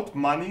without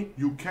money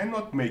you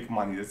cannot make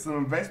money. It's an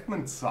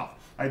investment stuff.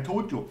 I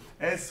told you,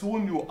 as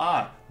soon you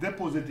are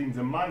depositing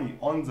the money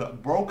on the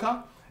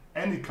broker,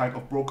 any kind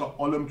of broker,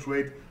 Olem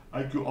Trade,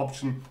 IQ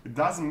Option, it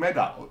doesn't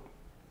matter,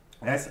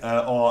 yes,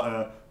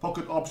 or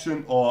Pocket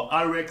Option or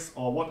IREX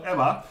or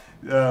whatever,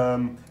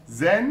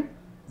 then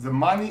the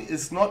money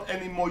is not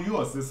anymore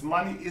yours. This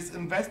money is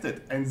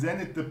invested, and then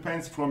it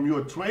depends from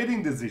your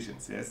trading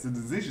decisions. Yes, the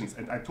decisions.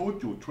 And I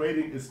told you,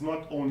 trading is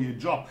not only a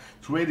job.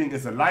 Trading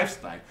is a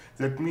lifestyle.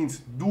 That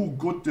means do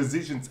good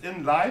decisions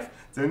in life,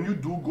 then you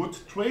do good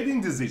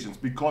trading decisions,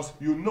 because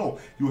you know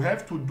you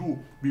have to do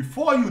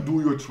before you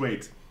do your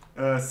trade.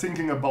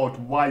 Thinking about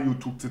why you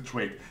took the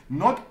trade,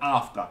 not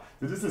after.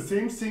 That is the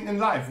same thing in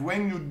life.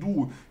 When you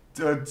do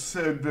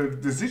the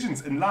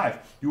decisions in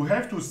life, you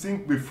have to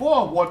think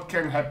before what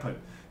can happen.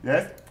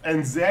 Yes,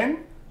 and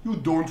then you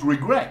don't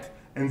regret.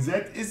 And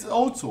that is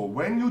also,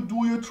 when you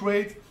do your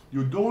trade,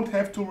 you don't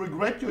have to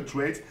regret your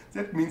trade.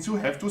 That means you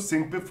have to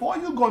think before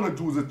you're gonna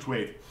do the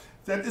trade.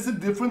 That is a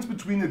difference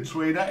between a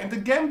trader and a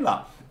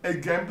gambler. A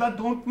gambler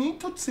don't need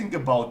to think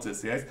about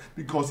this, yes,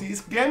 because he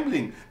is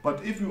gambling.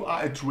 But if you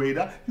are a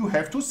trader, you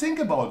have to think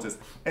about this.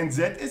 And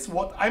that is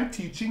what I'm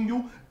teaching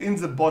you in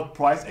the BOTT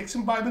Price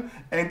Action Bible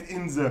and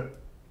in the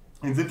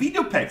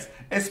video packs,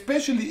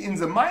 especially in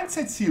the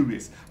mindset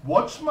series.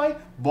 Watch my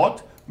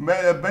BOTT,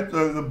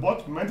 the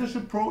BOTT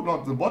Mentorship Pro,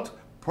 not the BOTT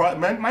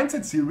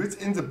Mindset series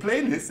in the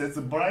playlist. That's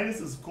the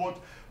playlist is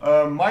called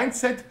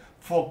Mindset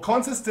for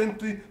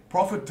Consistently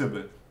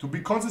Profitable. To be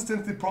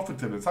consistently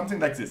profitable, something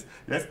like this.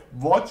 Yes,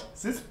 watch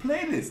this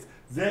playlist.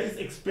 There is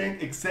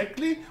explained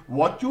exactly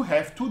what you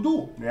have to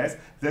do. Yes,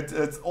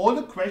 that's all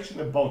the question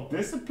about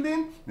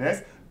discipline.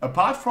 Yes,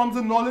 apart from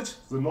the knowledge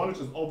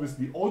is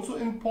obviously also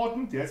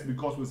important. Yes,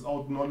 because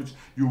without knowledge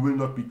you will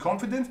not be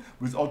confident.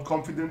 Without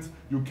confidence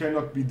you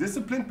cannot be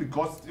disciplined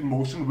because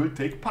emotion will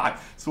take part.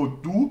 So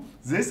do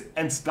this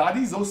and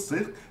study those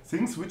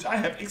things which I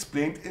have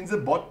explained in the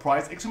BOTT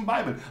Price Action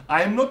Bible.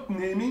 I am not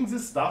naming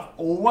this stuff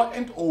over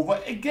and over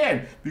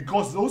again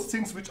because those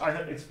things which I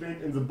have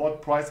explained in the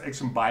BOTT Price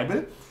Action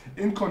Bible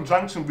in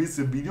conjunction with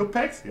the video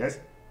packs, yes,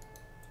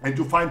 and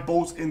you find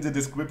both in the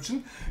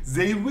description,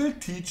 they will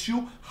teach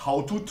you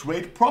how to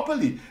trade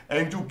properly.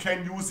 And you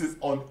can use this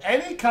on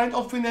any kind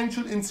of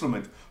financial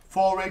instrument.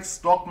 Forex,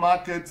 stock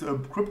market,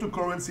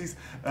 cryptocurrencies,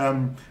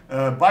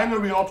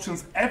 binary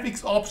options,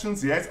 FX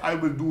options. Yes, I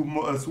will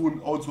do soon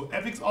also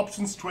FX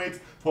options trades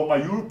for my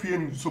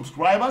European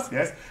subscribers.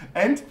 Yes,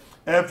 and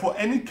for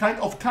any kind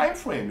of time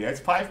frame. Yes,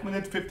 5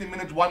 minutes, 15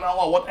 minutes, 1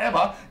 hour,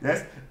 whatever.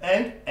 Yes,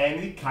 and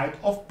any kind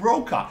of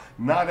broker.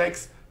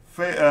 NADEX,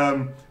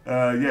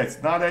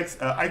 NADEX,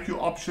 IQ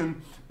option,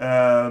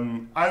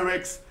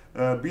 IREX,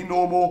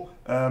 Binomo,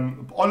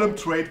 Olymp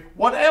trade,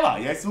 whatever.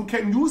 Yes, you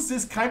can use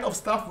this kind of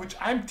stuff which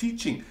I'm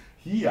teaching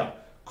here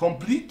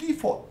completely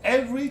for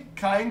every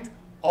kind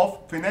of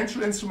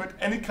financial instrument,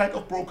 any kind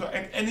of broker,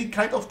 and any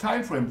kind of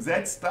time frame.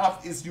 That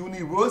stuff is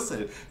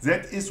universal.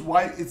 That is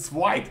why it's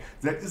white.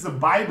 That is a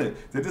Bible.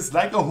 That is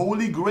like a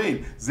holy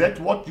grail. That's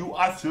what you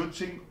are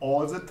searching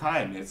all the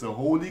time. It's a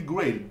holy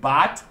grail.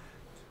 But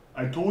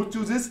I told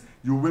you this,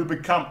 you will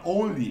become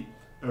only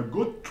a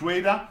good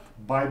trader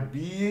by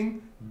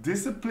being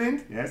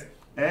disciplined, yes,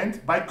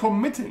 and by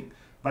committing.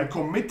 By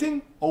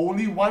committing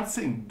only one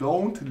thing: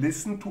 don't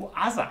listen to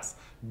others.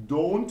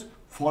 Don't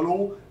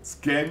follow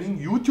scamming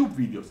YouTube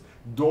videos.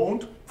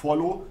 Don't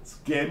follow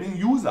scamming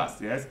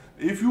users, yes.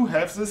 If you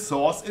have the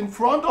source in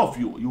front of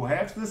you, you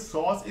have the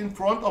source in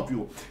front of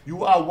you.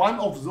 You are one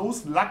of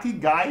those lucky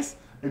guys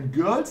and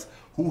girls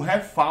who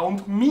have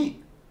found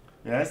me,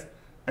 yes.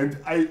 And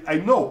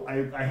I know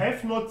I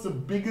have not the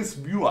biggest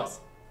viewers,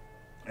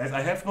 as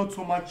I have not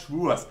so much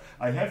viewers.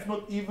 I have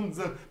not even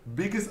the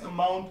biggest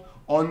amount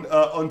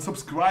on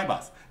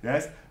subscribers,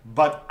 yes.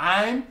 But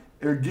I'm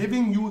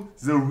giving you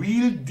the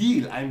real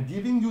deal. I'm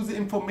giving you the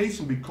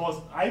information because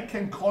I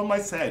can call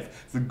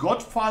myself the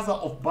godfather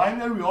of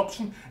binary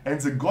option and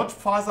the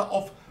godfather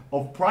of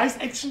price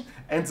action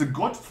and the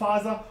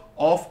godfather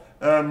of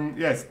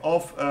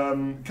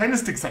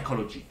candlestick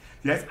psychology.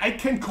 Yes, I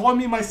can call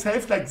me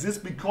myself like this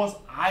because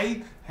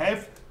I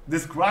have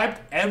described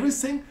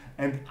everything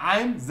and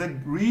I'm the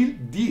real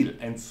deal.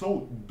 And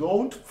so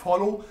don't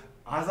follow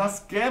other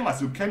scammers.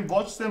 You can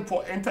watch them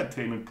for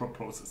entertainment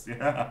purposes,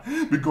 yeah,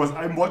 because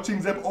I'm watching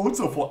them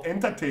also for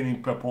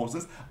entertaining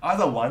purposes.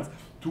 Other ones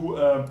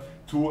to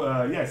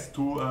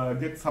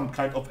get some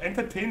kind of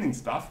entertaining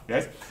stuff,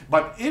 yes.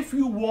 But if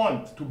you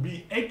want to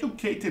be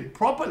educated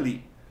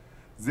properly,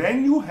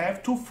 then you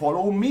have to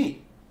follow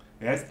me,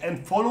 yes,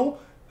 and follow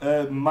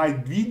my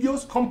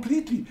videos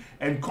completely.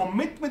 And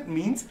commitment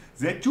means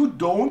that you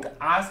don't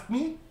ask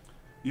me,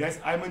 yes,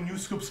 I'm a new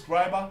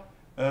subscriber,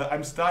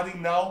 I'm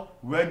starting now,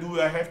 where do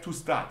I have to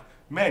start?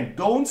 Man,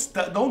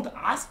 don't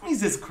ask me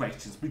these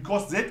questions,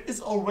 because that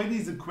is already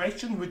the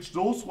question which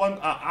those one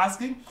are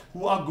asking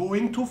who are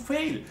going to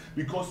fail,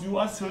 because you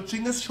are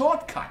searching a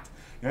shortcut.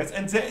 Yes,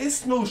 and there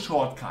is no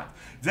shortcut.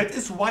 That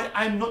is why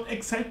I'm not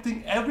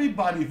accepting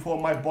everybody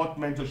for my BOTT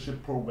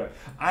mentorship program.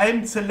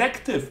 I'm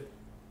selective.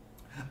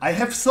 I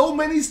have so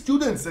many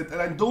students that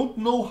I don't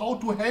know how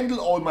to handle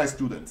all my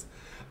students.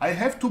 I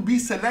have to be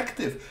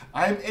selective.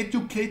 I'm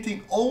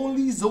educating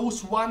only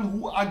those one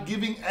who are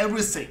giving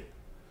everything.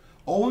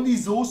 Only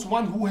those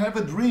one who have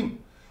a dream.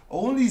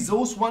 Only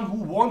those one who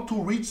want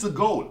to reach the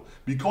goal.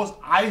 Because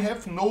I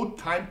have no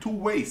time to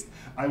waste.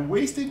 I'm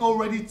wasting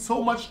already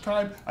so much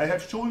time. I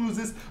have shown you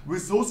this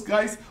with those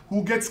guys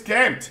who get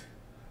scammed.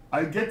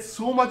 I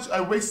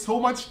waste so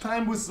much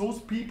time with those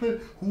people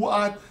who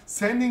are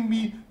sending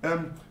me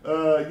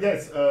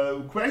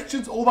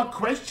questions over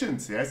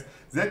questions. Yes,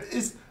 that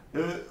is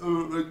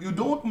you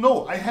don't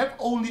know. I have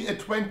only a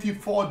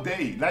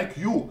 24-day like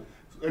you.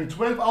 and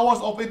 12 hours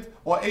of it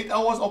or 8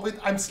 hours of it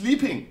I'm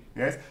sleeping.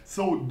 Yes,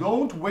 so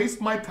don't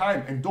waste my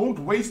time and don't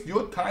waste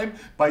your time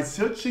by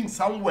searching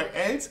somewhere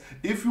else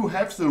if you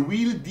have the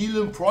real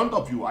deal in front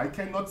of you. I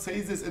cannot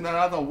say this in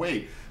another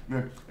way.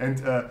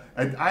 And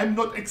I'm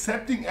not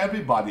accepting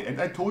everybody,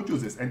 and I told you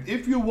this. And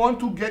if you want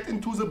to get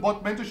into the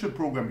BOTT mentorship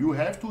program, you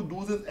have to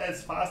do this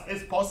as fast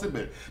as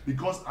possible,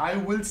 because I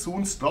will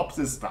soon stop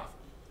this stuff.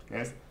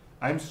 Yes,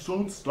 I'm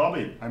soon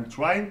stopping. I'm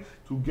trying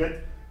to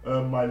get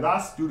my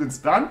last students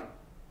done.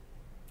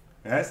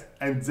 Yes,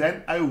 and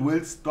then I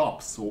will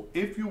stop. So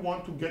if you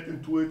want to get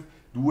into it,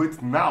 do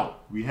it now.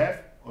 We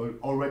have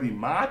already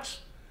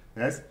March.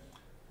 Yes,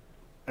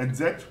 and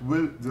that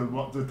will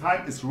the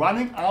time is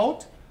running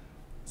out.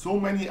 So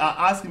many are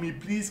asking me,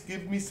 please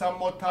give me some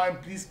more time,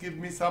 please give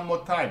me some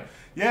more time.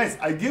 Yes,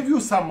 I give you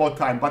some more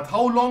time, but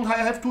how long I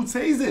have to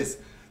say this?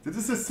 This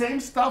is the same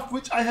stuff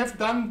which I have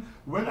done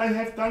when I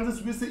have done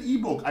this with the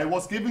ebook. I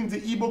was giving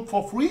the ebook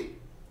for free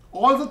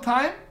all the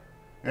time.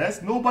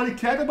 Yes, nobody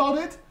cared about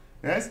it.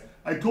 Yes,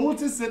 I told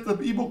this that the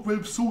ebook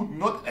will soon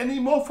not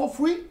anymore for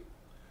free.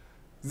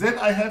 Then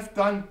I have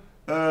done,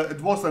 it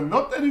was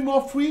not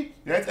anymore free.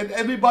 Yes, and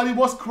everybody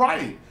was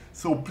crying.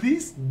 So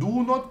please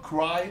do not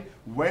cry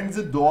when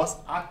the doors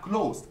are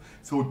closed.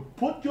 So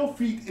put your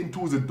feet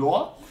into the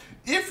door.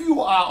 If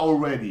you are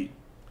already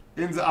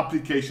in the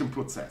application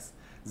process,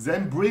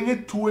 then bring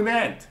it to an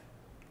end.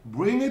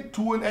 Bring it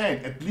to an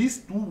end. At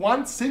least do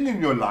one thing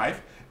in your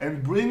life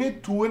and bring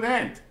it to an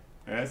end.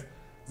 Yes?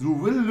 You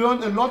will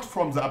learn a lot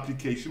from the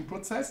application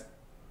process.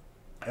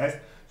 Yes?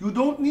 You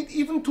don't need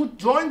even to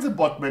join the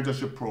BOTT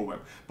mentorship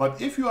program.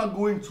 But if you are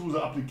going through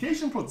the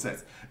application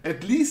process,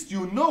 at least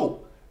you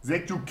know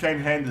that you can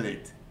handle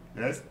it.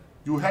 Yes,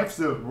 you have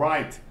the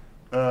right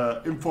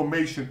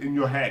information in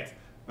your head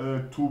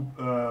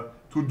to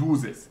do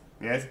this.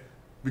 Yes,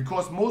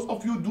 because most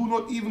of you do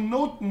not even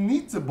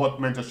need the BOTT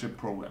mentorship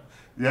program.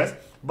 Yes,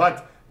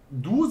 but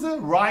do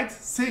the right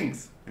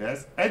things.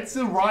 Yes, at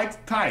the right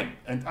time.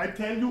 And I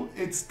tell you,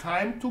 it's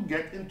time to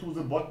get into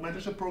the BOTT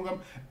mentorship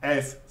program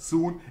as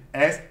soon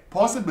as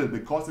possible,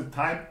 because the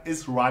time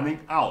is running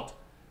out.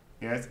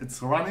 Yes,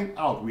 it's running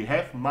out. We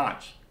have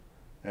March.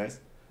 Yes.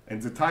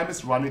 And the time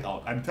is running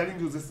out. I'm telling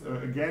you this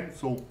again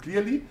so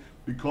clearly,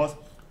 because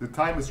the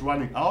time is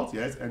running out,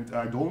 yes, and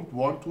I don't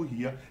want to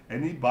hear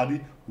anybody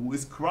who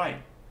is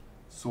crying.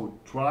 So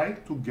try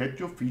to get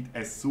your feet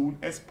as soon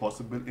as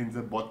possible in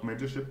the BOTT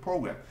mentorship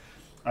program.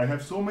 I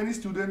have so many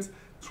students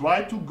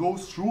try to go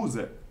through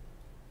the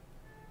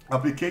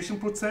application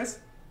process,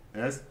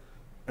 yes,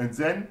 and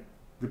then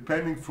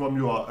depending from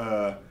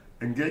your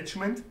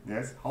engagement,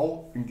 yes,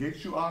 how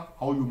engaged you are,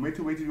 how you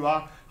motivated you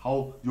are,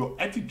 how your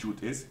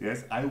attitude is,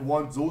 yes, I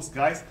want those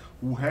guys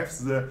who have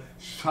the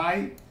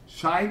shine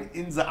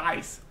in the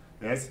eyes,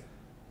 yes,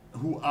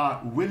 who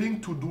are willing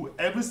to do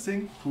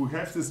everything to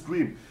have this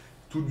dream.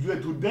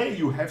 Today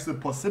you have the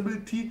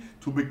possibility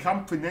to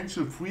become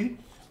financial free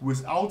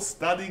without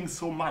studying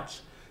so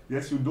much.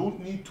 Yes, you don't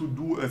need to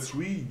do a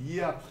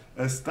 3-year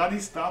study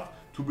stuff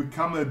to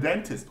become a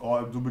dentist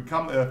or to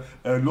become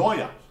a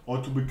lawyer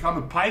or to become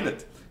a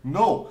pilot.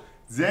 No,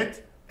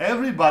 that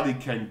everybody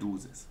can do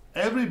this.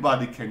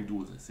 Everybody can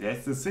do this.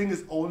 Yes, the thing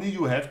is only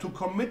you have to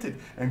commit it,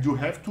 and you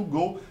have to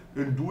go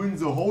and doing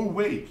the whole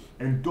way,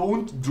 and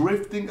don't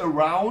drifting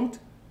around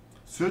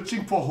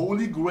searching for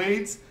holy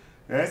grails.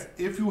 Yes,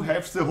 if you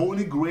have the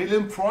holy grail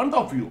in front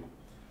of you.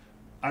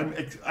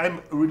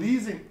 I'm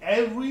releasing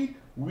every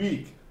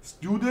week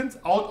students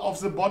out of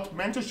the BOTT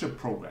mentorship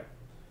program.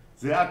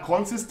 They are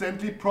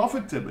consistently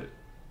profitable.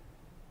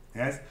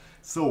 Yes,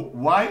 so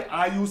why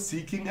are you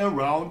seeking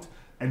around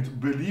and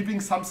believing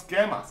some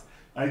scammers?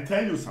 I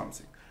tell you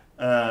something.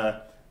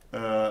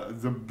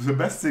 The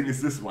best thing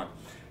is this one.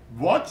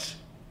 Watch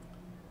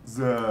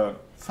the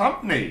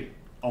thumbnail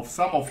of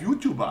some of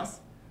YouTubers,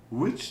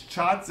 which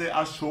chart they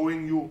are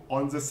showing you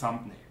on the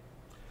thumbnail.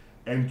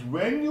 And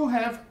when you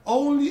have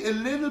only a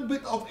little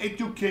bit of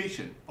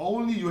education,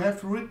 only you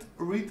have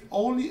read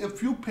only a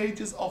few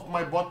pages of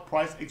my BOTT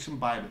Price Action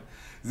Bible,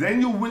 then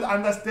you will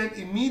understand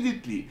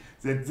immediately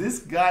that these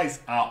guys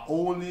are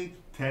only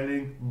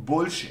telling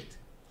bullshit.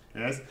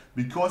 Yes,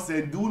 because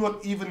they do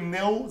not even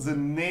know the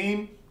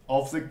name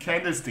of the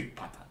candlestick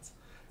patterns.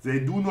 They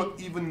do not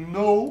even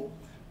know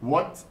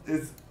what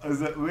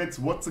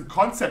the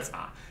concepts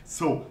are.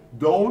 So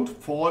don't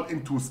fall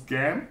into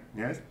scam.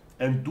 Yes,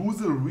 and do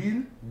the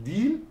real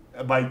deal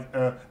by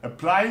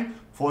applying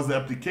for the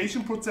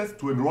application process,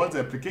 to enroll the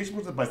application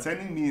process by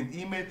sending me an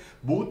email,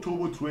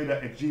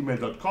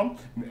 boturbotrader@gmail.com,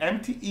 an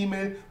empty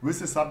email with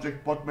the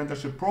subject BOTT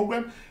mentorship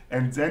program,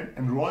 and then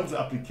enroll the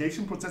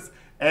application process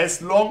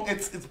as long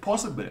as it's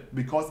possible,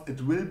 because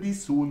it will be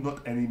soon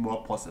not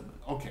anymore possible.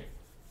 Okay.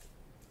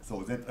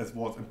 So that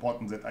was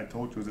important that I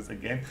told you this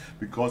again,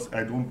 because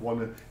I don't want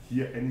to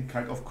hear any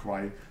kind of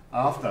cry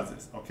after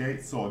this.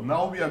 Okay, so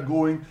now we are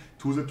going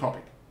to the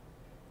topic.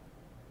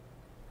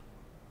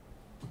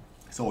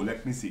 So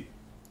let me see.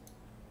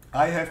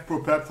 I have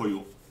prepared for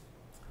you,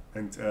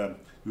 and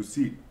you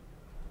see,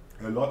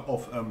 a lot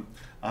of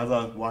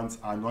other ones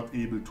are not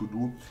able to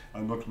do,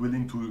 are not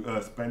willing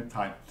to spend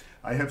time.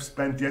 I have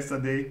spent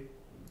yesterday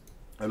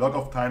a lot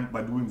of time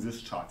by doing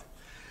this chart.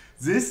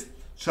 This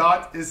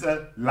chart is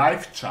a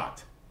live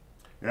chart.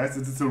 Yes,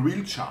 it is a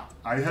real chart.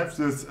 I have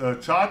this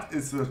chart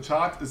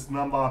is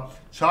number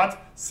chart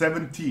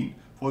 17.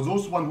 For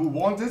those one who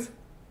want it,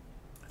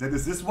 that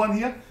is this one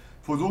here.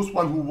 For those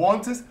one who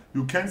want it,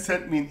 you can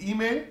send me an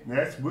email,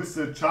 yes, with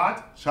the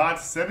chart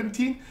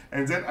 17,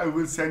 and then I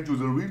will send you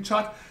the real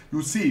chart.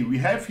 You see, we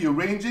have here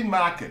ranging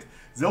market.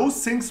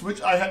 Those things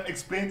which I have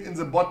explained in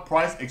the BOTT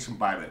price action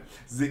Bible.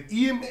 The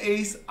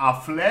EMAs are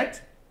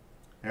flat.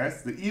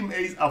 Yes, the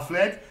EMAs are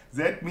flat.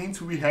 That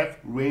means we have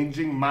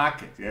ranging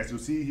market. Yes, you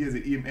see here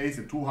the EMAs,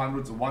 the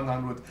 200, the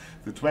 100,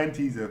 the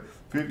 20, the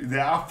 50, they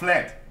are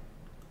flat.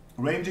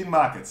 Ranging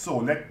market. So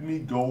let me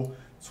go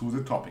to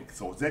the topic.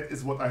 So that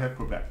is what I have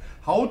prepared.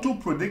 How to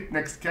predict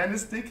next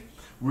candlestick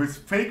with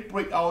fake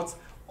breakouts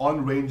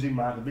on ranging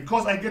market.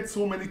 Because I get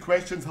so many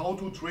questions, how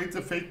to trade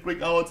the fake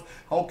breakouts,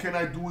 how can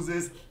I do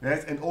this,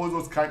 yes, and all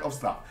those kind of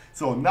stuff.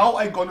 So now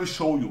I'm gonna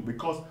show you,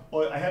 because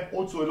I have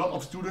also a lot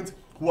of students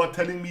who are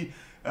telling me,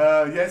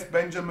 yes,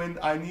 Benjamin,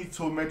 I need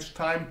so much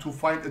time to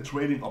find a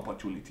trading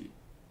opportunity.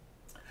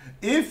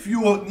 If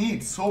you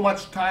need so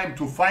much time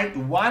to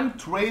find one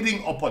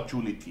trading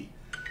opportunity,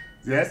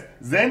 yes,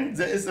 then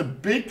there is a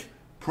big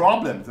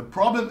problem. The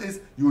problem is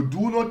you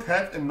do not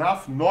have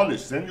enough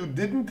knowledge. Then you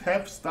didn't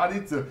have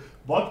studied the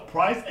BOTT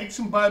price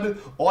action Bible,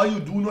 or you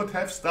do not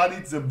have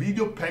studied the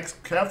video packs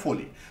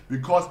carefully.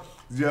 Because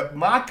the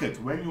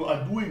market, when you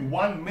are doing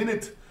 1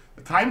 minute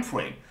time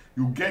frame,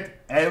 you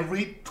get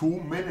every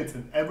 2 minutes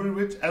an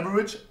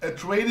average a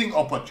trading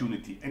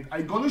opportunity. And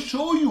I'm gonna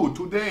show you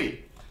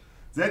today.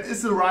 That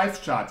is a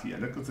live chart here.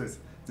 Look at this.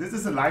 This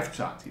is a live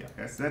chart here.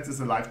 Yes, that is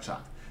a live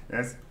chart.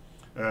 Yes.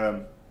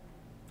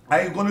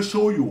 I'm gonna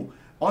show you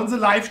on the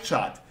live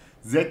chart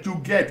that you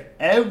get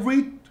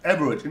every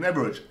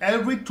average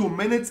every 2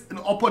 minutes an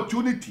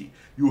opportunity.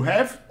 You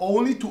have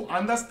only to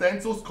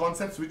understand those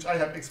concepts which I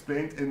have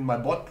explained in my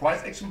BOTT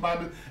price action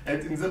Bible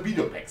and in the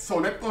video pack. So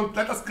let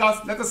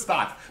us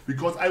start,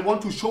 because I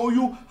want to show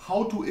you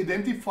how to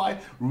identify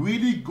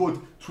really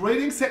good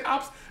trading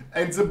setups.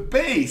 And the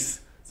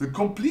base, the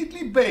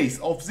completely base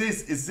of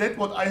this is that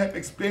what I have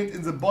explained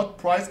in the BOTT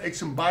price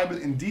action Bible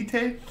in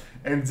detail,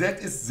 and that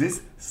is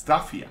this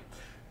stuff here.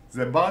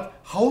 About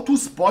how to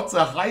spot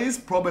the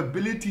highest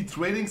probability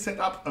trading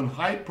setup and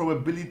high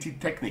probability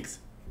techniques.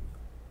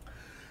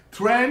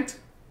 Trend,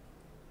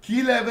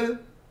 key level,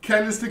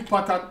 candlestick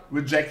pattern,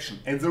 rejection.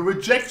 And the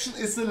rejection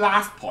is the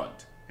last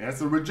point. Yes,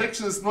 the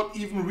rejection is not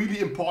even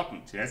really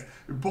important. Yes,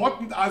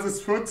 important are the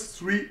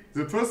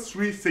first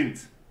three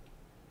things: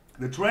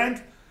 the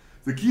trend,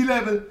 the key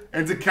level,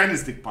 and the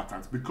candlestick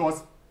patterns.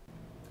 Because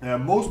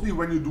mostly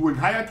when you're doing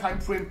higher time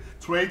frame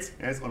trades,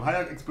 yes, on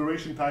higher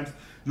expiration times,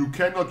 you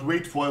cannot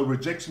wait for a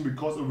rejection,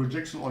 because a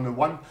rejection on a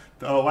 1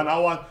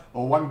 hour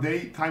or 1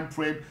 day time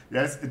frame,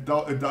 yes, it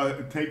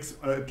takes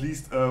at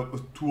least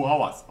 2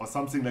 hours or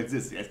something like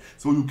this. Yes,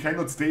 so you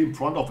cannot stay in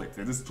front of it.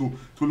 That is too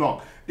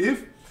long.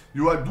 If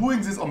you are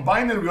doing this on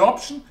binary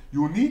option,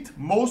 you need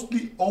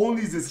mostly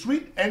only the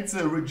 3, and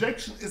the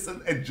rejection is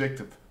an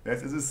adjective.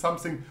 Yes, it is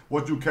something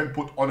what you can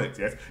put on it.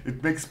 Yes,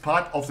 it makes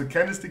part of the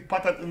candlestick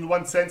pattern in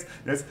one sense.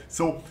 Yes,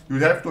 so you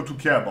have not to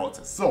care about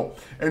this. So,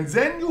 and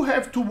then you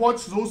have to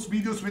watch those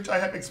videos which I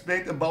have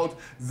explained about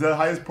the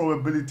highest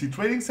probability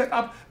trading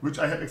setup, which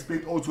I have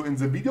explained also in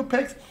the video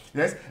packs.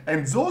 Yes,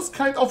 and those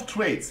kind of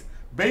trades,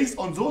 based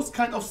on those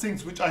kind of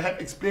things which I have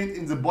explained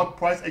in the BOTT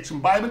price action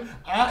Bible,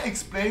 are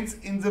explained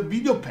in the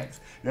video packs.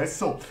 Yes,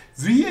 so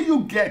here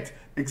you get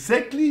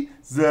exactly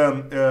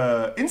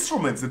the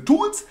instruments, the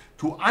tools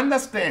to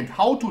understand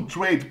how to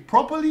trade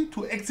properly,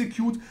 to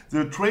execute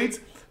the trades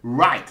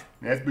right.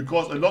 Yes,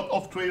 because a lot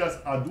of traders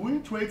are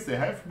doing trades, they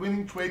have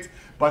winning trades,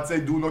 but they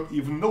do not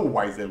even know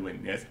why they win.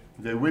 Yes,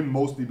 they win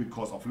mostly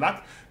because of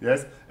luck.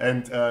 Yes,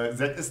 and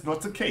that is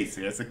not the case.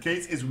 Yes, the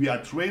case is we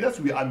are traders,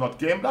 we are not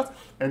gamblers,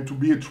 and to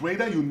be a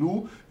trader,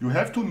 you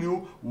have to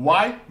know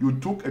why you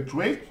took a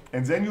trade,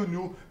 and then you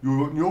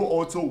know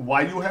also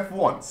why you have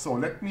won. So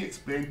let me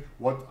explain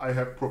what I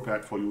have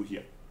prepared for you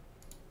here.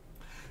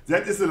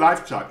 That is the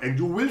live chart, and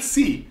you will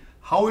see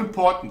how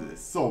important it is.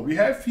 So we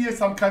have here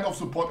some kind of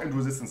support and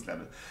resistance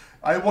level.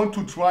 I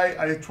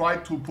try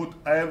to put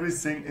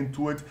everything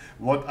into it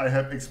what I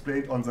have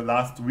explained on the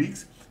last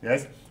weeks.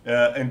 Yes,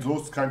 and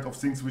those kind of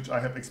things which I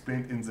have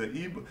explained in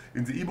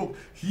the ebook.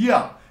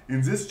 Here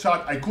in this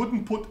chart I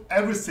couldn't put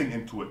everything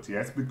into it.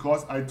 Yes,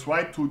 because I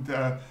tried to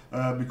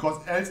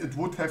because else it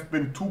would have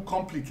been too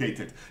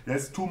complicated.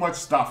 There's too much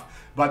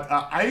stuff. But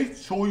I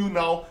show you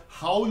now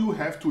how you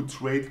have to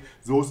trade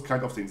those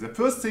kind of things. The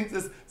first thing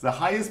is the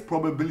highest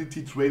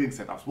probability trading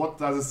setups. What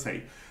does it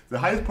say? The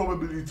highest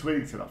probability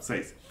trading setup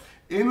says,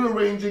 in a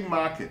ranging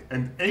market,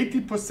 and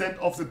 80%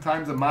 of the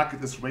time the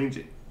market is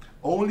ranging,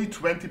 only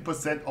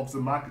 20% of the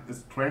market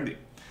is trending.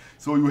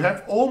 So you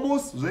have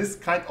almost this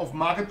kind of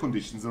market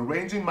conditions, a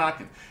ranging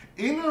market.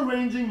 In a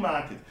ranging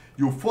market,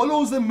 you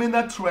follow the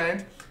minute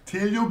trend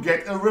till you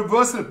get a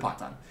reversal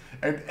pattern.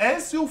 And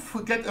as you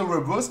get a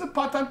reversal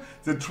pattern,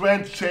 the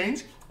trend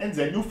change, and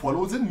then you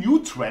follow the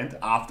new trend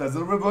after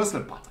the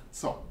reversal pattern.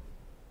 So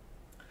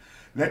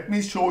let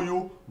me show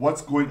you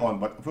what's going on.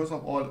 But first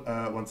of all,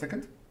 1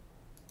 second.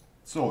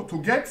 So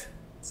to get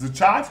the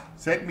chart,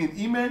 send me an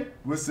email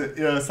with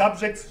the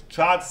subject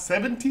chart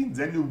 17,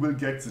 then you will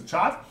get the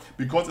chart,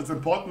 because it's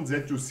important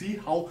that you see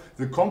how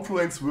the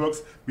confluence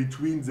works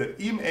between the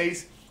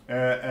EMAs,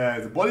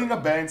 the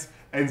Bollinger Bands,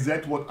 and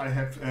that what I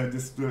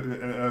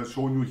have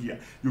shown you here.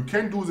 You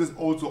can do this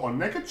also on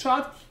naked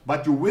chart,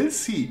 but you will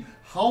see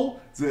how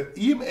the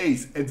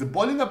EMAs and the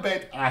Bollinger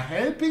Band are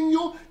helping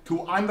you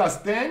to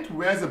understand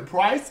where the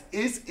price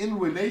is in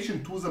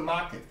relation to the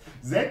market.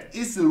 That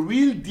is the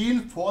real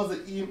deal for the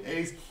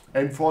EMAs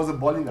and for the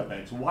Bollinger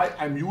Bands. Why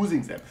I'm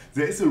using them.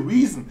 There is a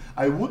reason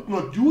I would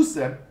not use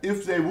them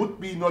if they would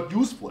be not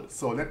useful.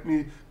 So let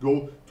me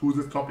go to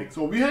this topic.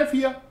 So we have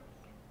here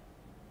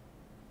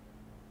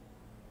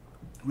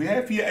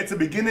at the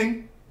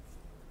beginning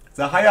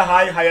the higher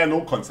high, higher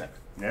low concept.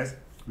 Yes,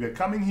 we are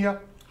coming here,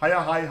 higher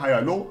high,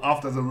 higher low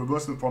after the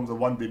reversal from the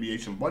 1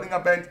 deviation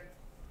Bollinger Band.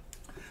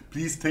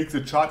 Please take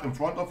the chart in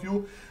front of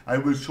you. I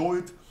will show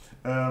it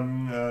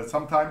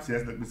sometimes.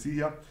 Yes, let me see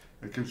here.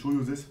 I can show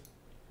you this.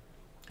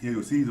 Here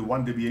you see the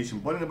 1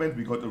 deviation Bollinger Band.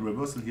 We got a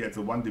reversal here at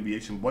the 1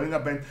 deviation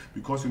Bollinger Band,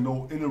 because you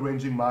know in a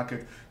ranging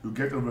market you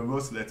get a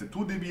reversal at the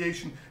 2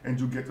 deviation and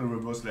you get a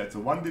reversal at the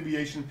 1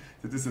 deviation.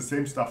 That is the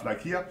same stuff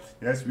like here.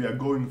 Yes, we are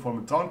going from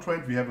a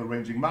downtrend. We have a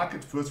ranging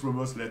market. First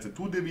reversal at the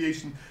 2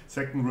 deviation,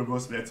 second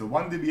reversal at the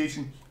 1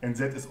 deviation, and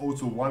that is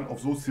also one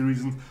of those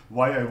reasons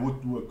why I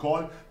would do a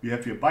call. We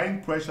have here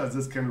buying pressure.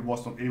 This candle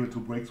was not able to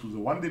break through the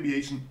 1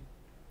 deviation.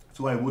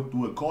 So I would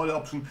do a call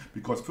option,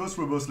 because first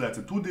reversal at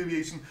the 2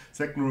 deviation,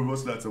 second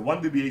reversal at the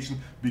 1 deviation,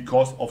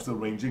 because of the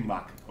ranging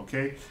market.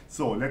 Okay,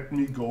 so let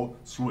me go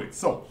through it.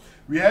 So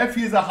we have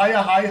here the higher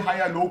high,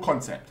 higher low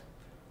concept.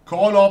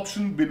 Call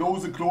option below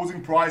the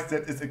closing price,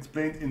 that is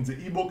explained in the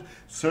ebook.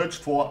 Search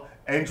for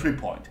entry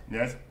point.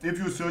 Yes, if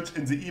you search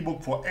in the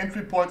ebook for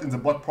entry point, in the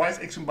BOTT price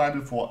action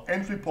Bible for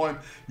entry point,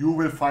 you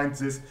will find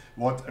this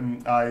what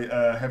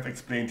I have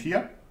explained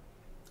here.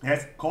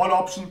 Yes, call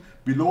option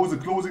below the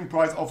closing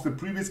price of the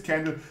previous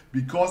candle,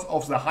 because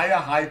of the higher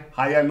high,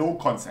 higher low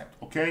concept.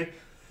 Okay,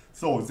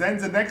 so then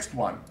the next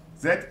one,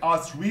 that are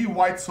 3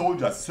 white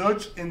soldiers.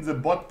 Search in the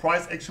BOTT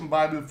price action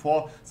Bible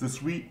for the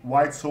 3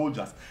 white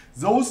soldiers.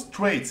 Those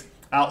trades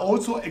are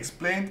also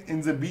explained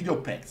in the video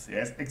packs.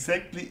 Yes,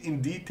 exactly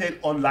in detail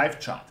on live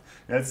chart.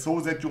 Yes, so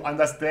that you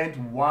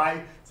understand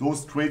why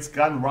those trades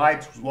gone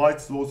right, why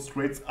those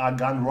trades are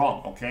gone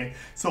wrong. Okay,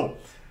 so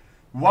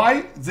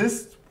why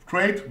this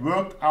trade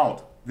worked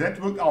out.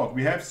 That worked out.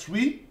 We have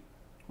 3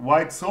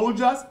 white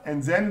soldiers,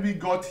 and then we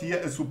got here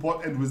a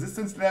support and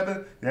resistance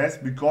level. Yes,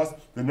 because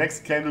the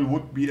next candle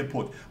would be a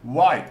put.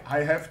 Why I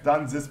have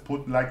done this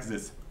put like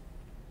this?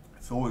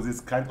 So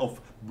this kind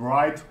of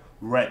bright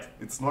red.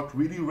 It's not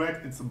really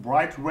red, it's a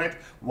bright red.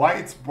 Why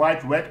it's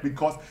bright red?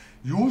 Because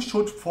you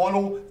should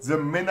follow the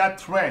minute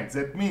trend.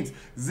 That means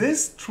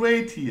this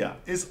trade here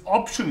is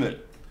optional.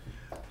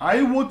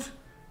 I would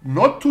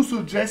not to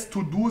suggest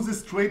to do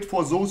this trade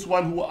for those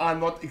one who are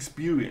not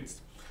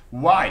experienced.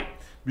 Why?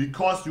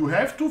 Because you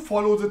have to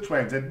follow the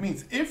trend. That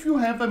means if you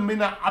have a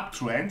minor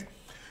uptrend,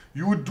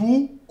 you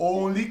do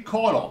only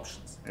call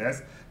options.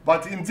 Yes,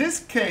 but in this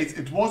case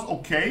it was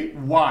okay.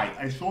 Why?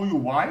 I show you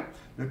why.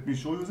 Let me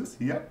show you this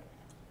here.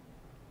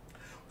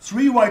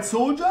 3 white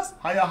soldiers,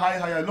 higher high,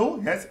 higher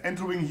low. Yes,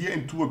 entering here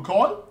into a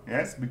call.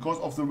 Yes, because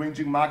of the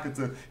ranging market,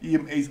 the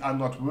EMAs are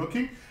not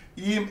working.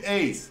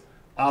 EMAs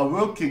are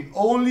working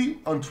only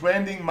on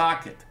trending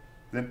market.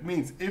 That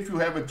means if you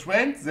have a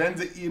trend, then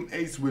the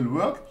EMAs will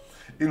work.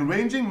 In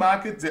ranging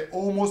market, they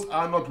almost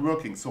are not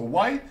working. So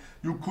why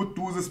you could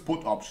do this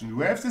put option? You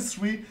have this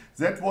 3,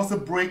 that was a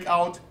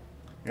breakout.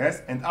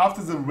 Yes, and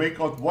after the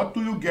breakout, what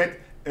do you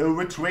get? A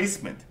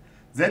retracement.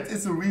 That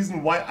is the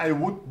reason why I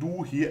would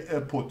do here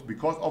a put.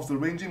 Because of the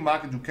ranging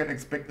market, you can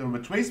expect a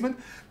retracement,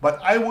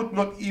 but I would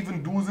not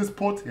even do this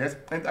put. Yes,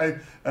 and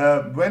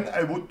when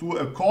I would do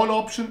a call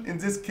option, in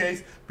this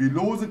case,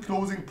 below the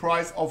closing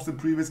price of the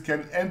previous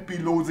candle and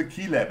below the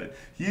key level.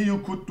 Here you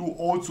could do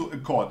also a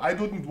call. I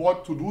didn't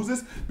want to do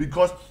this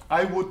because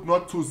I would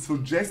not to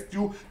suggest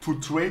you to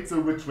trade the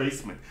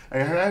retracement. I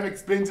have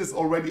explained this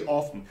already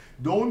often.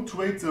 Don't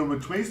trade the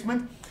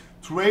retracement.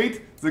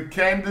 Trade the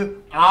candle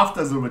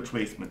after the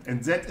retracement,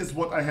 and that is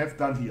what I have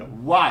done here.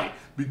 Why?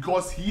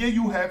 Because here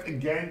you have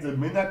again the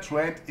minor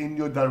trend in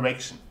your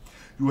direction.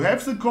 You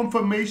have the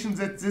confirmation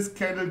that this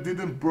candle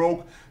didn't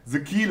broke the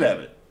key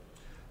level.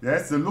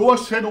 Yes, the lower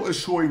shadow is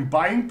showing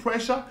buying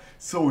pressure,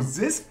 so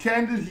this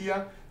candle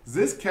here,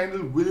 this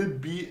candle will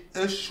be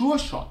a sure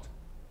shot.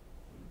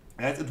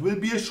 Yes, it will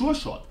be a sure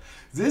shot.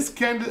 This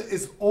candle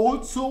is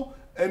also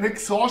an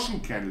exhaustion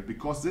candle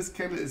because this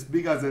candle is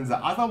bigger than the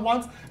other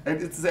ones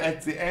and it's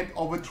at the end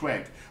of a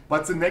trend.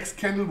 But the next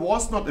candle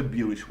was not a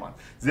bearish one.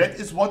 That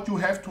is what you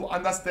have to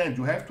understand.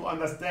 You have to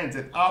understand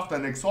that after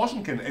an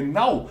exhaustion candle, and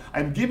now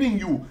I'm giving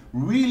you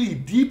really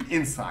deep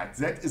insight.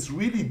 That is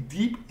really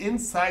deep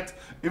insight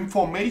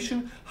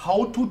information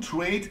how to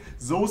trade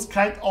those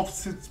kind of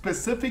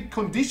specific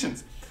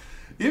conditions.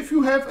 If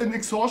you have an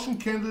exhaustion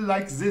candle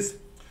like this,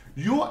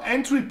 your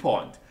entry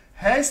point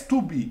has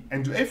to be,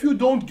 and if you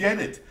don't get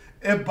it,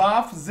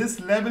 above this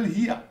level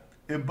here,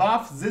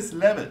 above this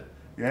level,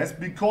 yes,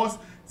 because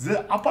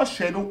the upper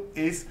shadow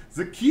is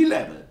the key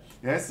level.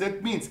 Yes,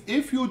 that means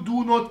if you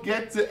do not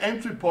get the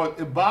entry point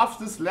above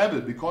this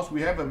level, because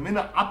we have a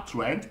minor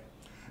uptrend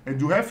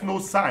and you have no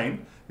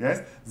sign,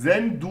 yes,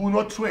 then do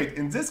not trade.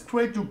 In this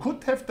trade you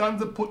could have done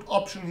the put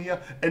option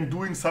here and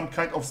doing some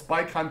kind of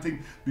spike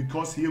hunting,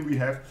 because here we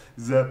have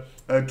the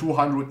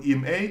 200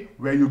 EMA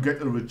where you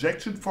get a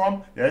rejection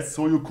from, yes,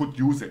 so you could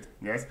use it,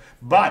 yes.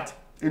 But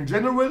in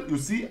general, you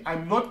see,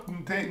 I'm not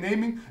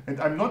naming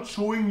and I'm not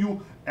showing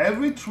you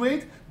every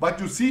trade, but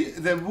you see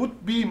there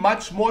would be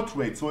much more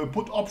trades. So a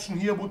put option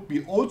here would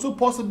be also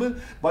possible,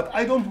 but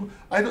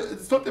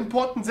it's not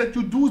important that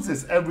you do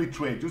this every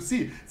trade. You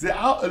see, there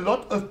are a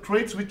lot of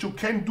trades which you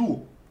can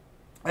do.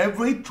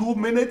 Every 2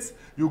 minutes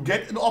you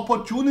get an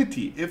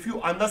opportunity if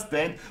you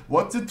understand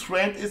what the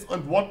trend is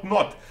and what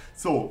not.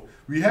 So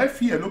we have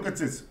here, look at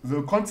this,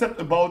 the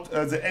concept about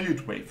the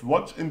Elliott wave.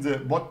 Watch in the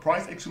BOTT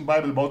price action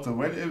Bible about the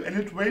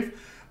Elliott wave.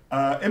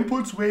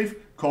 Impulse wave,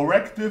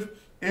 corrective,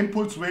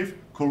 impulse wave,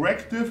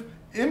 corrective,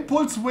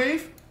 impulse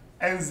wave,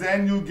 and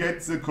then you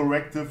get the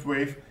corrective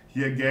wave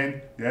here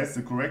again. Yes,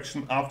 the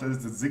correction after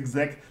this, the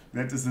zigzag.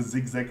 That is the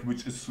zigzag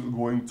which is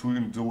going to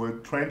do a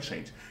trend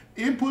change.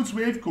 Impulse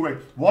wave,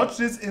 correct. Watch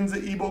this in the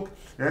ebook,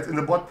 yes, in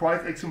the BOTT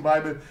price action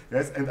Bible,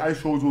 yes, and I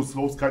show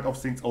those kind of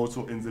things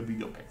also in the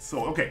video pack.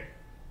 So, okay.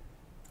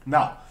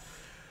 Now,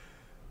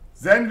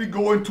 then we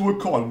go into a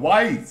call.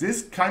 Why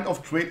this kind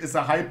of trade is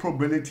a high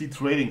probability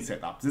trading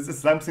setup. This is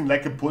something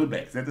like a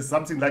pullback. That is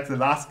something like the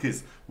last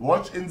kiss.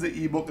 Watch in the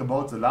ebook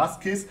about the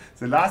last kiss.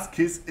 The last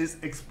kiss is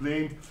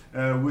explained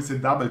with a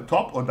double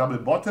top or double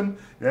bottom.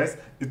 Yes,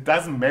 it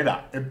doesn't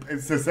matter.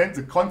 It's the same.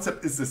 The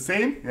concept is the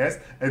same. Yes,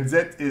 and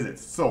that is it.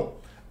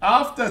 So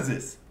after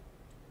this,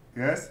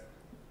 yes,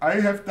 I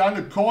have done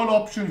a call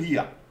option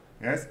here.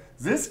 Yes,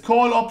 this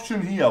call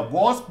option here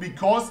was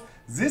because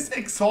this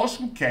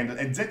exhaustion candle,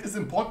 and that is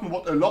important,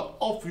 what a lot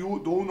of you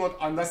do not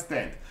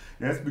understand,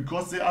 yes,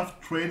 because they are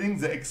trading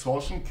the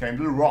exhaustion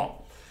candle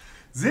wrong.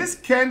 This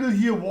candle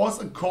here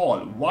was a call.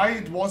 Why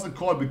it was a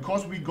call?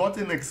 Because we got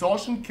an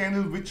exhaustion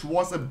candle which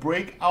was a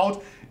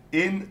breakout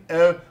in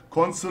a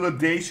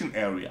consolidation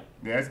area.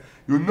 Yes,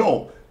 you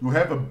know, you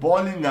have a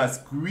Bollinger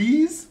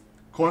squeeze,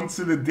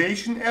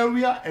 consolidation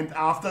area, and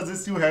after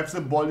this you have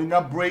the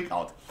Bollinger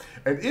breakout.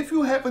 And if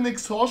you have an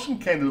exhaustion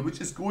candle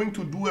which is going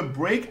to do a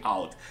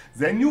breakout,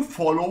 then you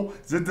follow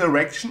the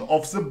direction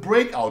of the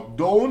breakout.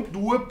 Don't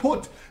do a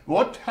put.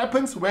 What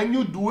happens when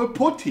you do a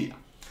put here?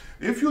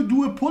 If you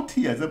do a put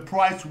here, the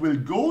price will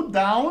go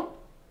down,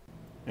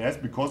 yes,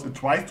 because it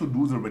tries to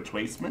do the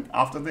retracement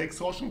after the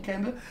exhaustion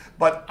candle,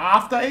 but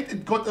after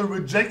it got a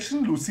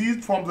rejection. You see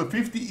it from the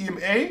 50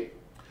 EMA,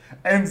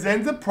 and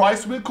then the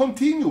price will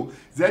continue.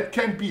 That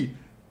can be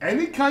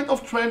any kind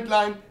of trend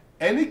line,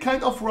 any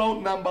kind of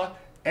round number,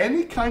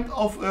 any kind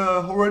of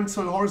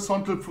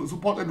horizontal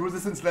support and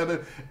resistance level,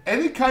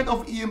 any kind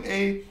of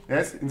EMA.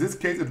 Yes, in this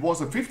case it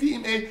was a 50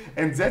 EMA,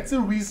 and that's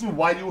the reason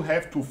why you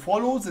have to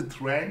follow the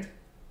trend,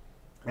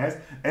 yes,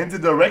 and the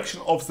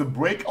direction of the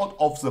breakout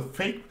of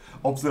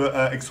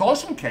the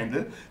exhaustion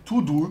candle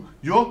to do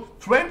your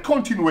trend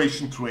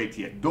continuation trade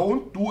here.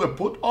 Don't do a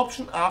put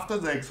option after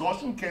the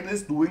exhaustion candle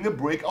is doing a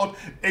breakout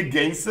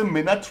against the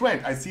minor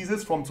trend. I see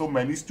this from so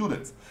many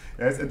students,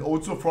 yes, and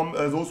also from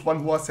those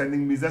one who are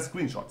sending me their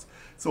screenshots.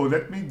 So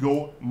let me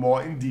go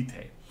more in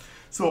detail.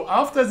 So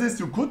after this,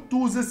 you could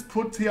do this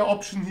put here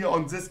option here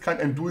on this kind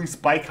and doing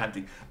spike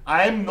hunting.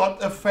 I'm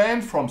not a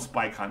fan from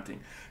spike hunting.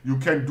 You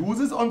can do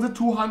this on the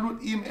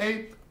 200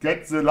 EMA.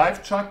 Get the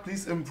live chart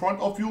please in front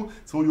of you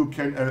so you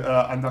can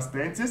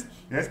understand this.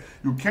 Yes,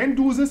 you can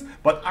do this,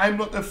 but I'm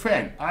not a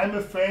fan. I'm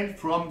a fan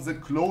from the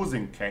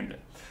closing candle.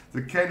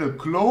 The candle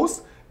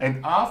close,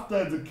 and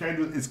after the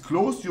candle is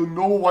closed, you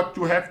know what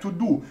you have to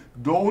do.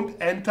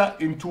 Don't enter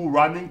into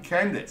running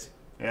candles.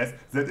 Yes,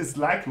 that is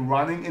like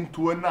running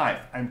into a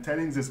knife. I'm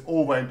telling this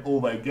over and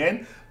over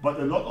again, but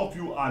a lot of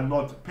you are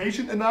not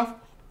patient enough.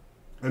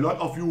 A lot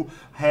of you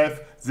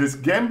have this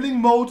gambling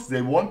mode.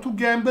 They want to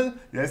gamble.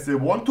 Yes, they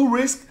want to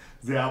risk.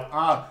 they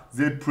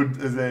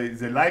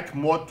like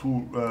more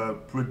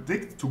to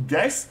predict, to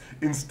guess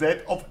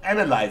instead of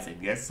analyzing.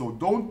 Yes, so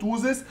don't do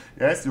this.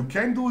 Yes, you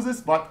can do this,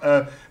 but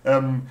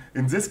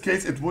in this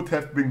case it would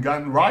have been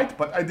done right,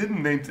 but I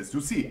didn't name this.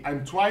 You see,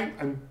 I'm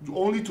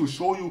only to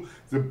show you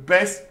the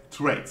best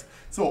trades.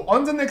 So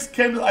on the next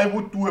candle I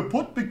would do a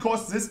put,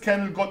 because this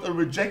candle got a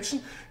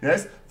rejection,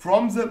 yes,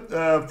 from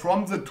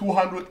the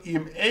 200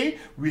 EMA.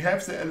 We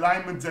have the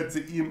alignment that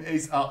the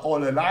EMAs are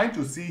all aligned.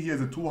 You see here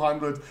the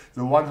 200,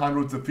 the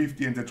 100, the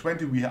 50 and the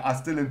 20. We are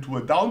still into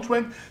a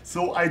downtrend,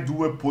 so I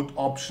do a put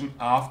option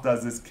after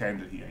this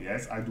candle here.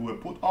 Yes, I do a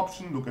put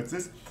option. Look at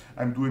this.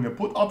 I'm doing a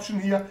put option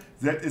here.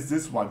 That is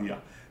this one here.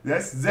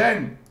 Yes,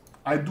 then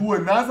I do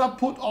another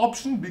put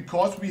option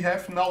because we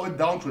have now a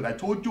downtrend. I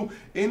told you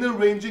in a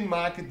ranging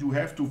market you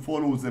have to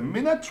follow the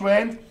minute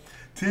trend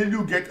till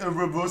you get a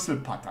reversal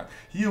pattern.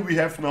 Here we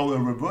have now a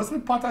reversal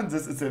pattern.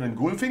 This is an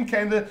engulfing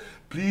candle.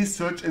 Please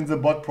search in the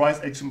BOTT price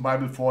action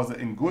Bible for the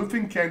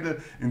engulfing candle.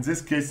 In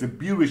this case, the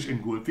bearish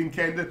engulfing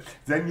candle.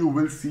 Then you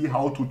will see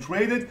how to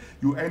trade it.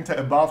 You enter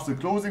above the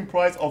closing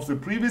price of the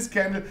previous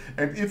candle.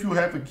 And if you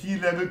have a key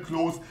level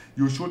close,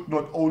 you should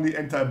not only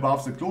enter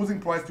above the closing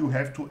price, you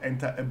have to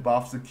enter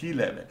above the key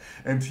level.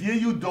 And here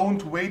you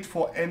don't wait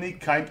for any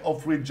kind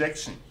of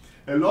rejection.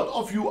 A lot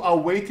of you are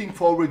waiting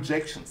for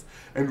rejections,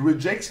 and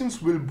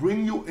rejections will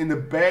bring you in a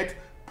bad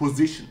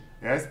position.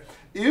 Yes,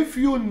 if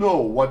you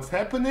know what's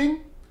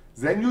happening,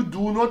 then you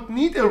do not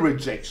need a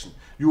rejection.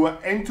 You are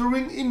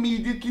entering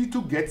immediately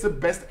to get the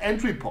best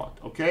entry point.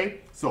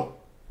 Okay, so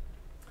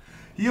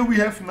here we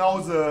have now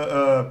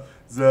the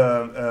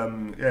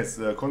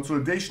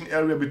consolidation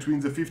area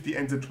between the 50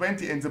 and the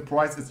 20, and the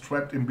price is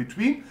trapped in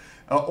between,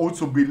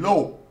 also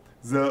below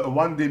the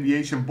 1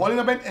 deviation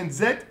Bollinger Band, and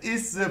that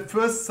is the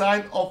first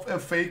sign of a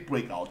fake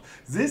breakout.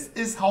 This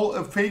is how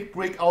a fake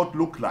breakout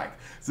look like.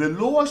 The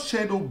lower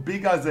shadow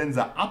bigger than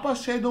the upper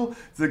shadow,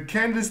 the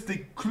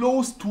candlestick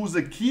close to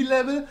the key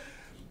level,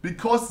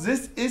 because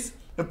this is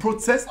a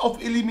process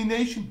of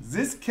elimination.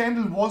 This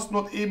candle was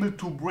not able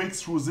to break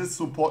through this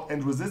support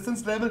and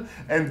resistance level,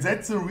 and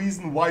that's the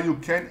reason why you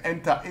can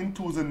enter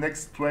into the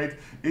next trade,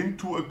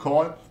 into a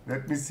call.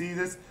 Let me see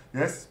this.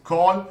 Yes,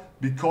 call,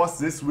 because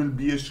this will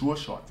be a sure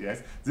shot.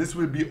 Yes, this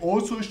will be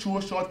also a sure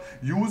shot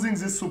using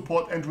this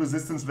support and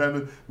resistance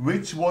level,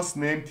 which was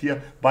named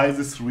here by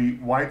the 3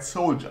 white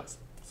soldiers.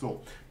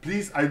 So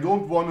please, I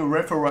don't want to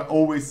refer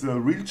always the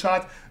real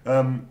chart,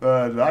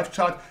 live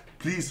chart.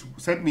 Please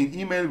send me an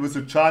email with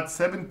the chart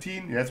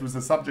 17, yes, with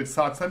the subject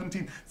chart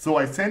 17, so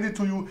I send it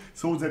to you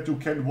so that you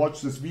can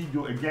watch this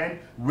video again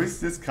with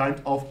this kind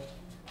of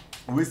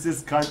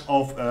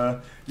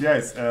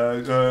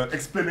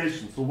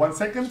explanation. So 1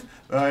 second,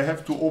 I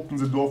have to open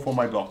the door for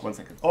my dog. 1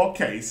 second.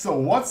 Okay, so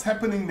what's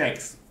happening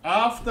next?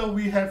 After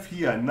we have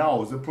here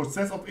now the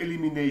process of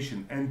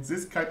elimination and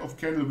this kind of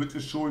candle which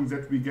is showing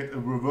that we get a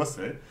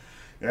reversal,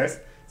 yes,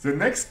 the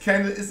next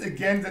candle is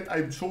again that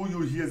I show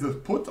you here the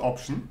put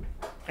option.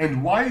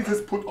 And why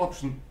this put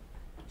option,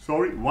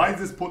 why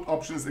this put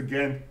option is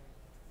again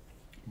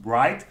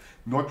bright,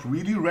 not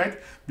really red,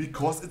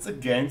 because it's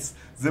against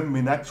the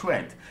minute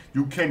trend.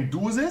 You can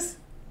do this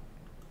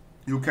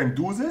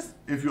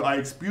if you are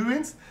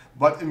experienced,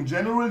 but in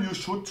general you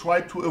should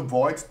try to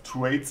avoid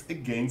trades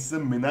against the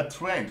minute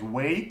trend.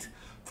 Wait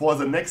for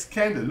the next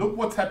candle. Look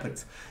what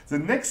happens. The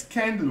next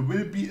candle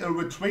will be a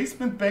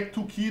retracement back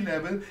to key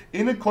level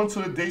in a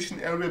consolidation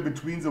area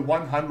between the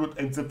 100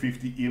 and the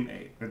 50 EMA.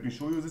 Let me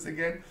show you this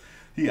again.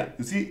 Here,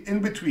 you see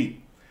in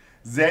between.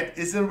 That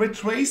is a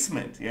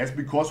retracement, yes,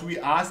 because we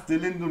are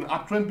still into an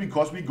uptrend,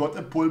 because we got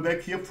a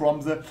pullback here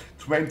from the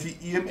 20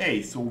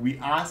 EMA. So we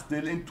are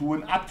still into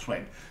an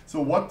uptrend.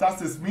 So what does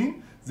this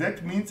mean?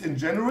 That means in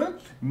general,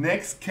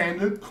 next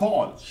candle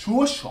call,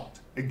 sure shot.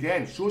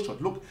 Again, sure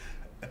shot. Look,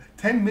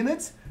 10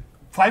 minutes,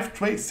 5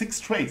 trades, 6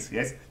 trades.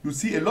 Yes, you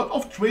see a lot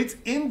of trades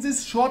in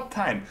this short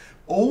time,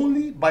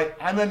 only by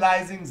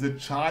analyzing the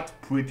chart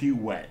pretty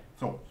well.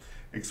 So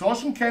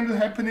exhaustion candle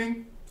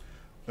happening.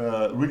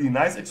 Really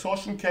nice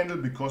exhaustion candle,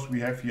 because we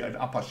have here an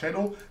upper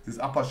shadow. This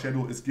upper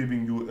shadow is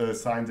giving you a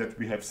sign that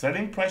we have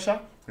selling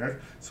pressure. Yes?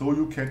 So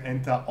you can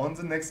enter on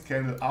the next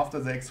candle after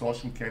the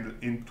exhaustion candle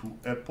into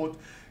a put.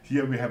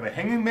 Here we have a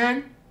hanging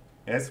man.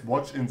 Yes,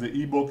 watch in the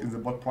ebook, in the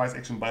BOTT price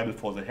action Bible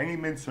for the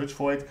hanging man. Search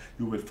for it.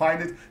 You will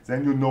find it.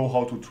 Then you know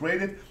how to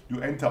trade it. You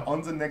enter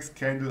on the next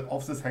candle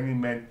of this hanging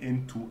man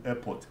into a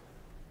put.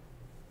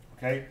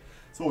 Okay.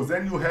 So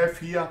then you have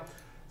here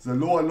the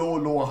lower low,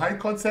 lower high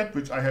concept,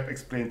 which I have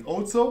explained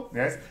also,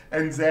 yes,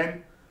 and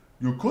then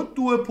you could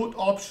do a put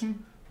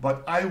option,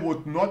 but I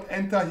would not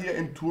enter here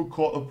into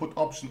a put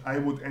option. I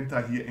would enter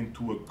here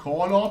into a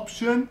call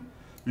option,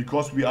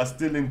 because we are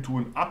still into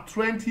an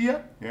uptrend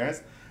here,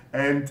 yes,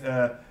 and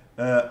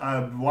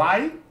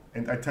why?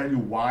 And I tell you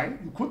why.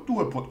 You could do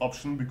a put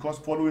option because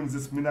following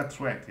this minute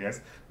trend,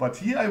 yes, but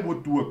here I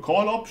would do a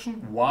call option.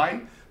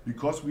 Why?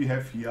 Because we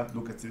have here,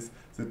 look at this,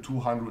 the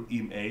 200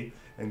 EMA,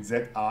 and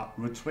that are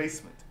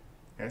retracement.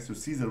 Yes, you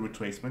see the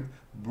retracement,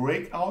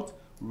 breakout,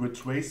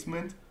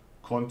 retracement,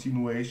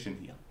 continuation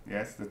here.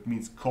 Yes, that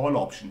means call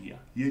option here.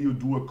 Here you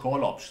do a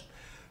call option.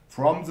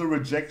 From the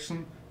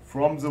rejection,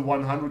 from the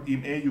 100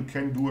 EMA, you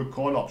can do a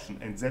call option,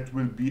 and that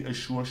will be a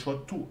sure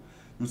shot too.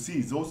 You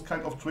see, those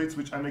kind of trades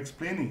which I'm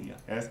explaining here,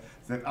 yes,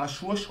 that are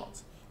sure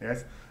shots.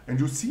 Yes, and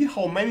you see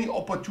how many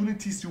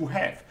opportunities you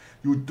have.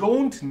 You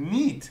don't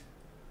need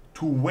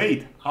to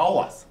wait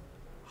hours,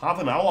 half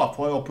an hour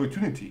for an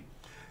opportunity.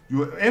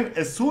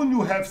 As soon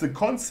you have the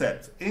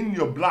concepts in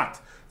your blood,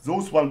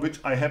 those one which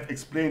I have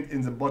explained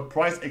in the BOTT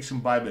price action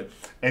Bible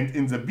and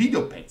in the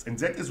video packs, and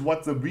that is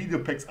what the video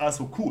packs are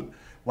so cool,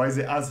 why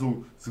they are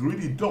so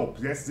really dope.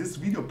 Yes, this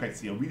video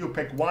packs here, video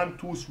pack 1,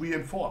 2, 3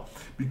 and 4,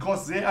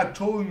 because they are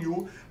showing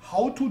you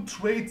how to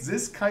trade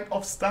this kind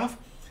of stuff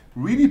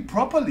really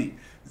properly,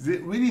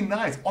 really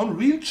nice on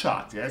real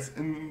chart. Yes,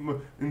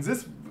 in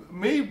this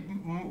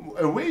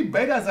way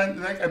better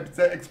than like I'm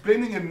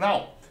explaining it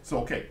now. So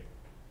okay,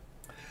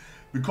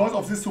 because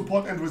of this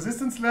support and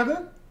resistance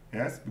level,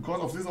 yes,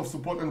 because of this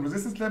support and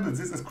resistance level,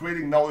 this is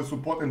creating now a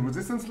support and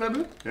resistance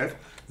level. Yes,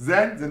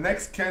 then the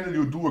next candle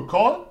you do a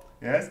call.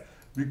 Yes,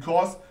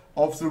 because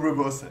of the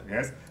reversal.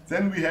 Yes,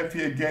 then we have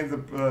here again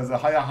the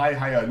higher high,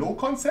 higher low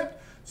concept.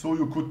 So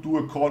you could do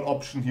a call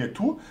option here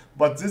too,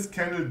 but this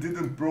candle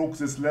didn't broke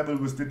this level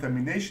with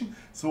determination,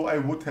 so I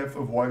would have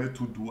avoided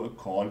to do a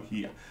call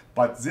here.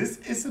 But this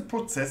is a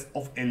process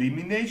of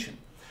elimination.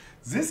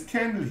 This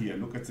candle here,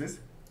 look at this.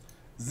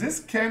 This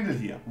candle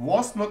here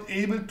was not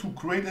able to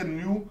create a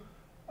new,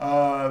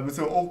 with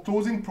the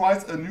closing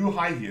price, a new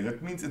high here.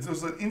 That means it's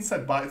also an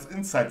inside bar, it's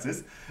inside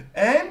this.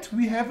 And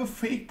we have a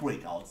fake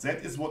breakout.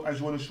 That is what I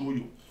want to show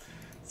you.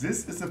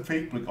 This is a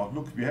fake breakout.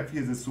 Look, we have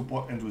here the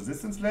support and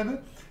resistance level.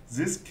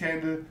 This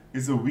candle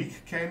is a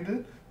weak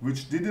candle,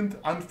 which didn't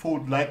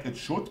unfold like it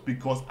should,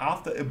 because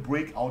after a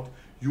breakout,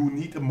 you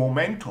need a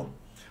momentum.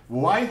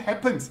 Why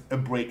happens a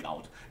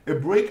breakout? A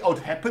breakout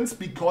happens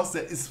because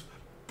there is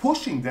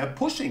pushing, they're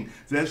pushing.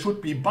 There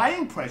should be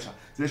buying pressure.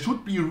 There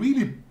should be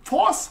really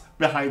force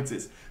behind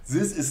this.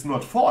 This is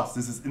not force,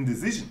 this is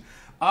indecision.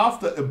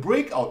 After a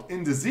breakout,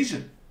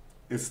 indecision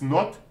is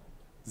not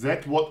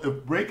that what a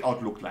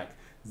breakout look like.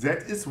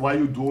 That is why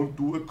you don't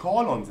do a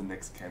call on the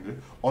next candle.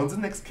 On the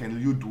next candle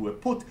you do a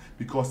put,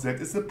 because that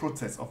is a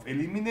process of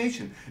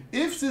elimination.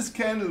 If this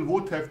candle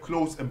would have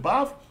closed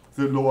above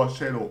the lower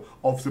shadow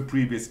of the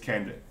previous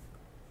candle,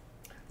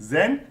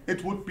 then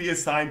it would be a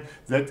sign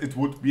that it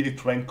would be a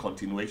trend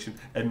continuation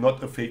and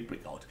not a fake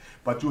breakout.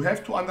 But you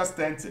have to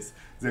understand this,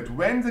 that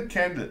when the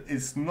candle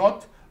is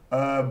not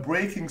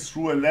breaking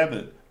through a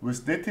level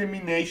with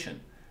determination,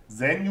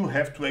 then you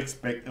have to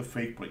expect a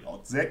fake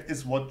breakout. That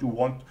is what you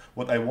want,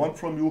 what I want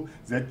from you,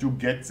 that you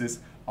get this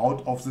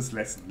out of this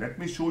lesson. Let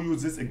me show you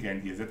this again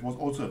here. That was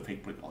also a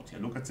fake breakout here.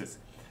 Look at this.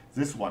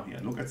 This one here.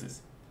 Look at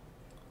this.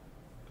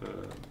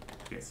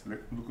 Yes,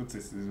 look at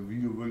this. This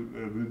video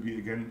will be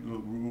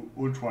again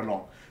ultra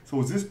long.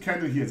 So this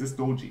candle here, this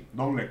doji,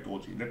 long leg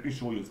doji. Let me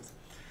show you this.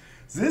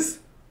 This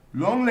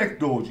long leg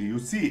doji, you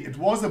see, it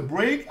was a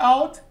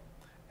breakout,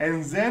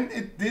 and then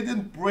it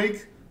didn't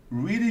break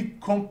really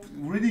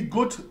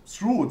good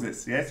through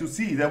this. Yes, you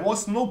see, there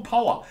was no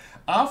power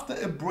after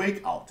a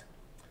breakout.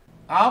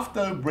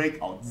 After a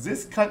breakout,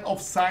 this kind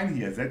of sign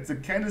here that the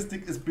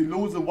candlestick is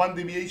below the 1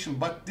 deviation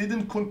but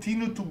didn't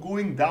continue to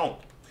going down.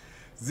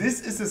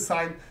 This is a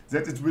sign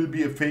that it will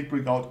be a fake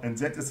breakout, and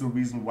that is the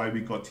reason why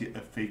we got here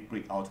a fake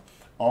breakout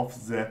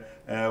of the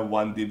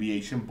 1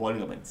 deviation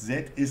Bollinger Band.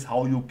 That is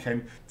how you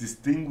can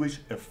distinguish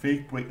a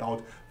fake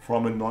breakout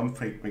from a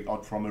non-fake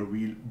breakout from a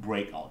real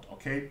breakout.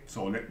 Okay,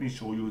 so let me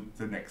show you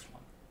the next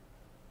one.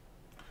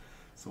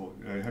 So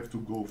I have to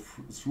go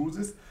through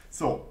this.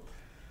 So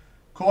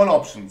call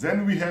option.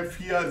 Then we have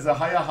here the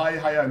higher high,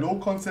 higher low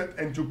concept,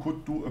 and you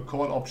could do a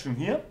call option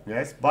here.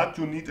 Yes, but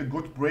you need a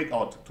good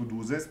breakout to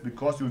do this,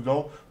 because you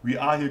know we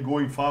are here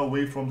going far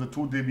away from the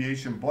 2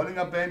 deviation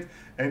Bollinger Band,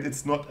 and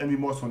it's not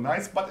anymore so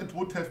nice, but it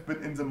would have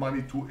been in the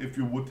money too if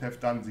you would have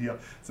done here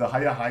the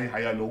higher high,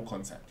 higher low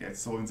concept. Yes,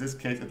 so in this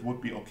case it would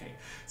be okay.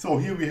 So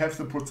here we have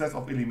the process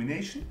of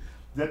elimination.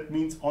 That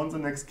means on the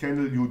next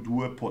candle you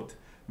do a put.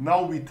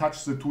 Now we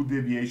touch the 2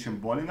 deviation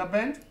Bollinger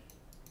Band.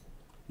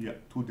 Here,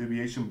 2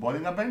 deviation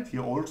Bollinger Band,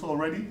 here also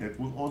already, that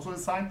was also a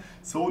sign.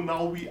 So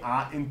now we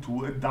are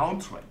into a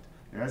downtrend.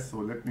 Yes, so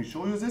let me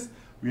show you this.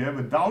 We have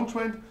a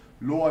downtrend,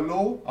 lower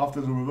low after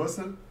the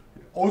reversal.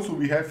 Also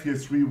we have here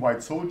 3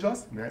 white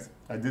soldiers. Yes,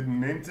 I didn't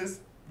name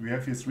this. We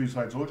have here 3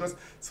 white soldiers.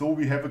 So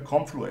we have a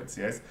confluence.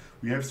 Yes,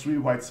 we have 3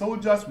 white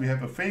soldiers, we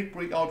have a fake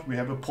breakout, we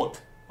have a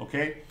put.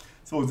 Okay,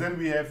 so then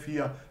we have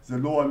here the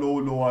lower low,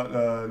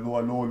 lower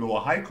low, lower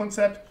high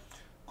concept.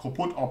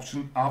 Put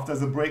option after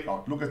the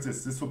breakout. Look at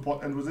this. This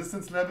support and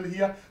resistance level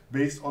here,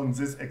 based on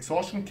this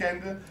exhaustion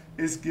candle,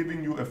 is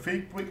giving you a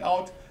fake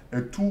breakout,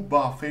 a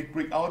 2-bar fake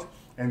breakout,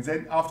 and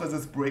then after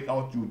this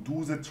breakout, you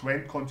do the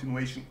trend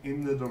continuation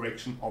in the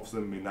direction of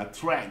the minute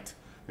trend.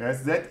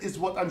 Yes, that is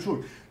what I'm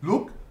showing.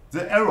 Look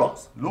the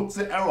errors. Look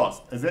the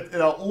errors that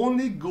are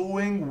only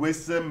going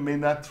with the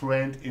minute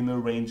trend in a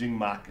ranging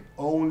market.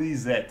 Only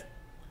that.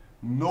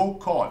 No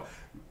call.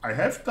 I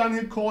have done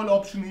a call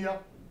option here.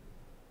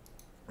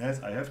 Yes,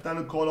 I have done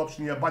a call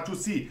option here, but you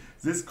see,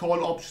 this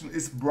call option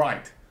is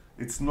bright.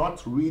 It's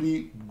not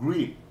really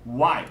green.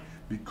 Why?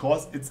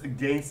 Because it's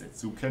against it.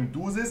 So you can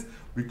do this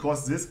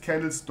because this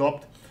candle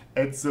stopped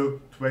at the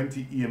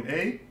 20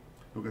 EMA.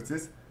 Look at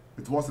this.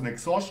 It was an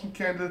exhaustion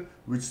candle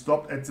which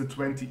stopped at the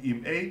 20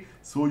 EMA,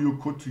 so you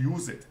could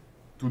use it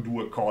to do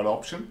a call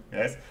option.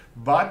 Yes,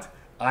 but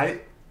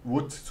I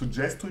would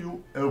suggest to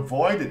you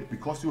avoid it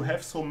because you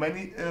have so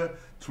many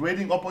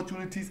trading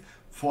opportunities.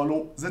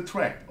 Follow the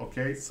trend.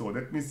 Okay, so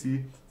let me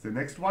see the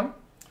next one.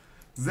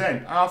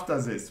 Then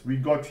after this we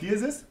got here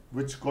this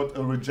which got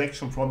a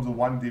rejection from the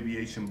 1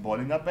 deviation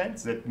Bollinger Band.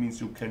 That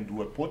means you can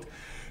do a put.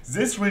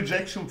 This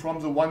rejection from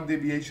the 1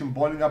 deviation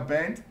Bollinger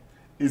Band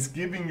is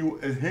giving you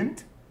a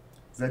hint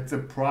that the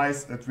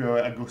price that we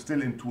are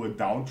still into a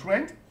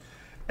downtrend.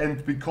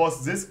 And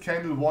because this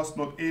candle was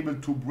not able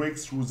to break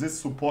through this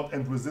support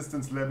and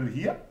resistance level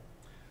here,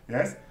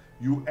 yes,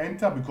 you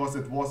enter because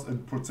it was a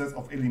process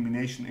of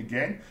elimination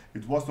again.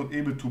 It was not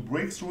able to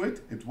break through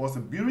it. It was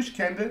a bearish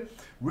candle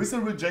with a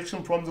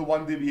rejection from the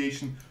 1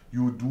 deviation.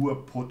 You do a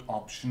put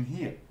option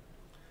here.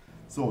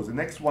 So the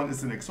next one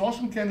is an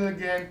exhaustion candle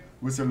again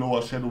with a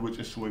lower shadow which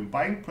is showing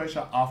buying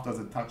pressure after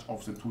the touch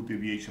of the 2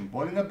 deviation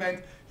Bollinger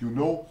Band. You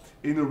know,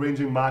 in a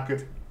ranging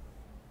market,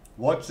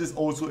 watch this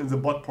also in the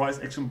BOTT price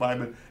action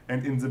Bible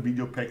and in the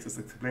video packs is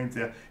explained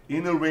there.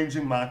 In a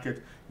ranging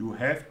market, you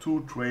have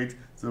to trade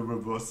the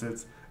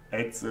reversals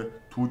at the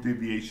 2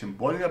 deviation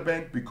Bollinger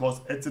Band, because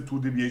at the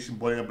 2 deviation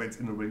Bollinger Bands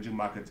in a ranging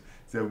market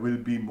there will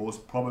be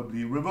most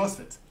probably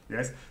reversals.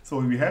 Yes, so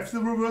we have the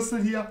reversal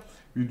here.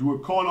 We do a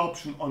call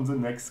option on the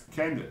next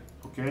candle.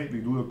 Okay,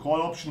 we do a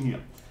call option here.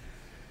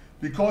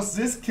 Because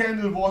this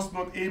candle was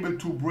not able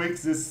to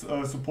break this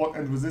support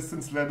and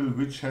resistance level,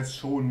 which has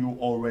shown you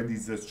already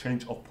the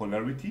change of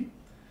polarity.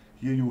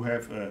 Here you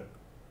have a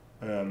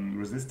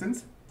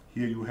resistance,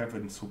 here you have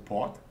a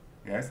support.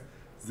 Yes,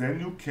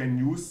 then you can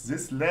use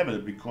this level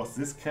because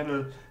this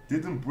candle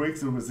didn't break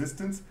the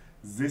resistance.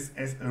 This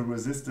as a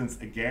resistance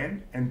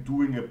again and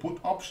doing a put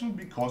option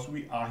because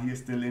we are here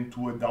still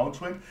into a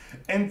downtrend,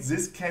 and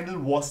this candle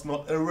was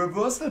not a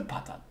reversal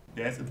pattern.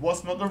 Yes, it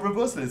was not a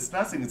reversal, it's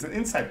nothing, it's an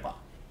inside bar.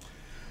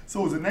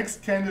 So the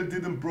next candle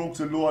didn't broke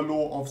the lower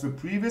low of the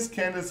previous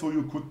candle, so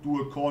you could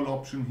do a call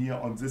option here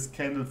on this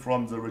candle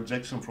from the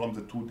rejection from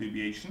the 2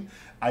 deviation.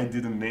 I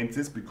didn't name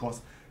this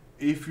because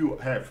if you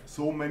have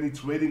so many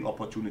trading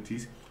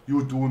opportunities,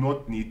 you do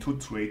not need to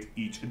trade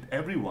each and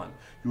every one.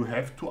 You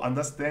have to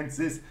understand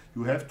this.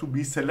 You have to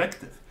be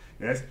selective.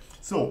 Yes.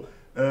 So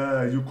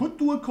you could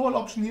do a call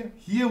option here.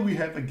 Here we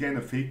have again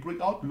a fake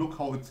breakout. Look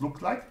how it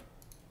looks like.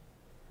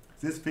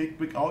 This fake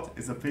breakout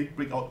is a fake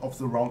breakout of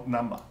the round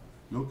number.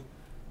 Look,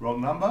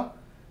 round number.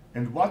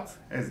 And what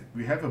as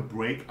we have a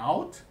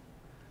breakout,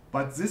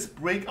 but this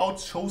breakout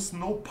shows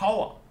no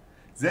power.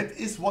 That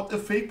is what a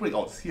fake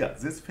breakout is here.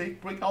 This fake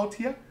breakout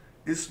here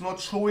is not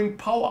showing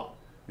power.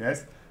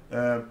 Yes.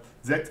 And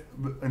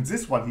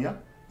this one here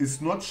is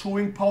not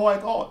showing power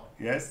at all.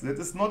 Yes, that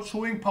is not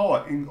showing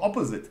power. In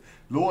opposite,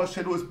 lower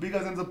shadow is bigger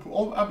than the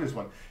obvious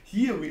one.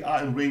 Here we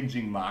are in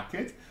ranging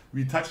market.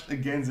 We touched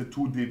again the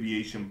 2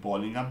 deviation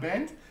Bollinger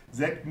Band.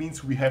 That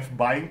means we have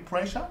buying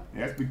pressure.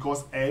 Yes,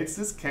 because else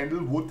this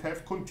candle would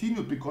have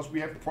continued because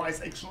we have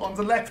price action on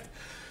the left.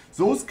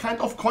 Those kind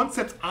of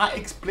concepts are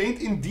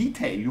explained in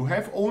detail. You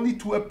have only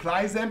to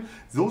apply them.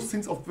 Those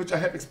things of which I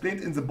have explained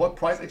in the BOTT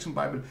price action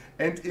Bible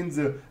and in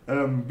the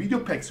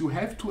video packs, you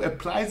have to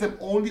apply them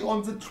only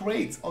on the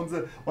trades, on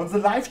the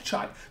live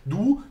chart.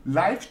 Do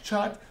live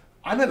chart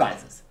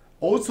analysis.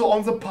 Also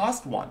on the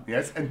past one,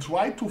 yes, and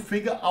try to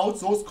figure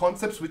out those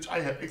concepts which I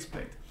have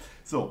explained.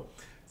 So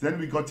then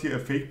we got here a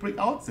fake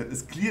breakout. That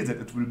is clear that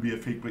it will be a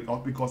fake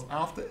breakout because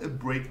after a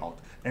breakout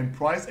and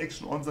price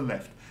action on the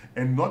left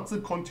and not the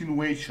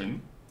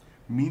continuation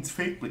means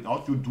fake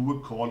breakout, you do a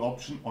call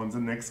option on the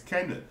next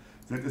candle.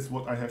 That is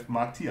what I have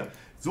marked here.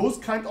 Those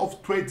kind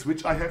of trades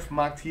which I have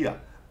marked here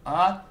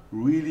are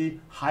really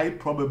high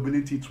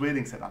probability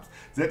trading setups.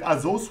 That are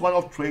those one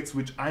of trades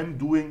which I'm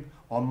doing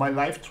on my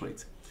live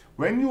trades.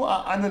 When you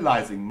are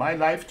analyzing my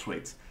live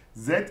trades,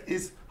 that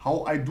is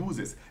how I do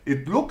this.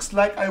 It looks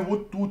like I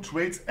would do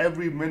trades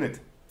every minute.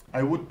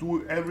 I would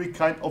do every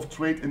kind of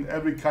trade in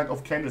every kind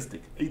of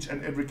candlestick, each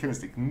and every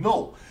candlestick.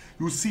 No,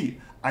 you see,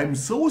 I'm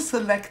so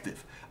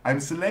selective. I'm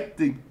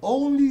selecting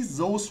only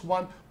those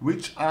one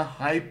which are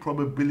high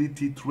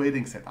probability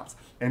trading setups,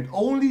 and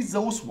only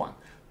those one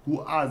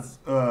who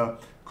are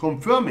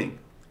confirming,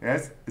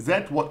 yes,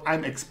 that what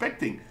I'm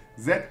expecting,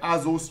 that are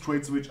those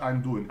trades which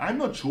I'm doing. I'm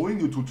not showing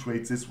you to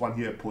trade this one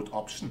here, put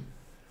option.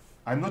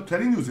 I'm not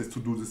telling you this to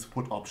do this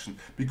put option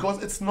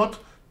because it's not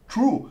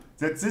true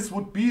that this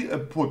would be a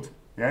put.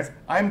 Yes,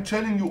 I'm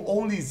telling you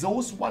only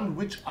those one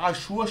which are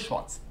sure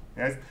shots.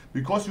 Yes,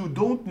 because you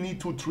don't need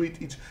to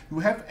treat each. You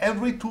have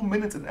every 2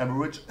 minutes on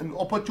average an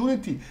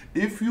opportunity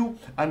if you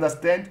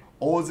understand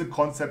all the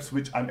concepts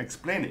which I'm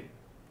explaining.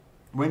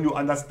 When you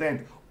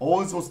understand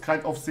all those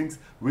kind of things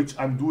which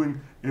I'm doing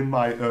in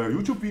my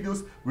YouTube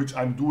videos, which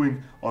I'm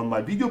doing on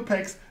my video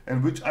packs,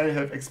 and which I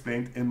have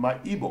explained in my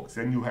ebooks.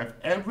 Then you have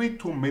every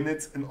 2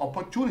 minutes an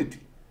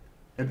opportunity,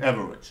 an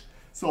average.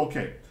 So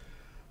okay,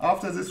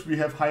 after this we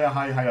have higher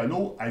high, higher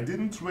low. I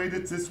didn't trade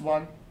it this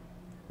one,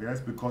 yes,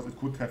 because it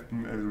could have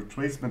a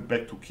retracement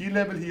back to key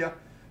level here,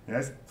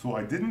 yes. So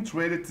I didn't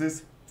trade it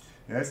this,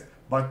 yes,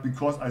 but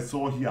because I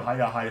saw here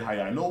higher high,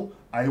 higher low,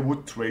 I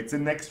would trade the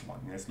next one.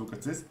 Yes, look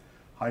at this,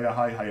 higher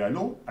high, higher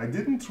low. I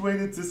didn't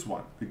trade it this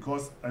one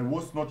because I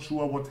was not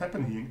sure what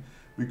happened here,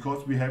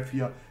 because we have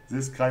here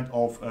this kind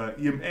of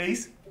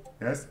EMAs,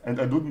 yes, and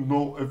I didn't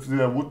know if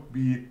there would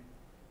be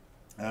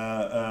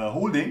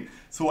holding,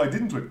 so I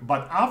didn't trade.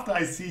 But after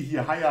I see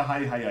here higher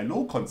high, higher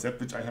low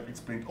concept, which I have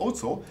explained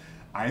also,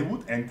 I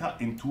would enter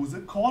into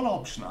the call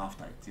option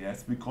after it,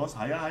 yes, because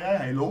higher, higher,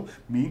 high, low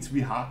means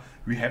we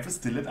have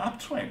still an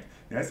uptrend,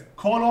 yes,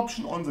 call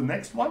option on the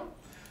next one.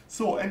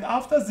 So, and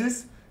after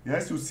this,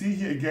 yes, you see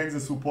here again the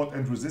support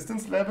and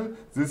resistance level.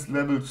 This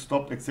level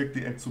stopped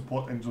exactly at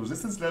support and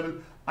resistance level.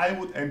 I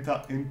would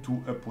enter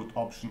into a put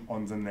option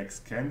on the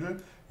next candle,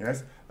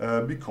 yes,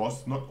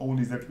 because not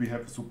only that we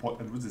have support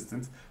and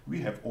resistance, we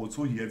have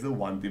also here the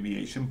 1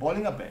 deviation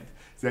Bollinger Band.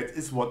 That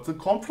is what the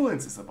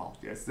confluence is about,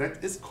 yes,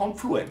 that is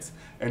confluence.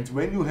 And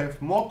when you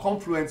have more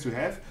confluence you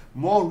have,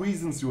 more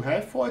reasons you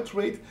have for a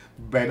trade,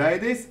 better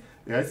it is,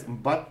 yes,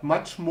 but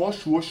much more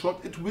sure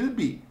shot it will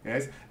be,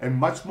 yes, and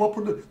much more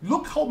product.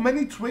 Look how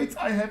many trades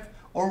I have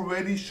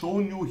already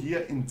shown you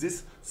here in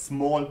this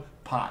small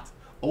part,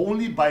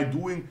 only by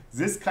doing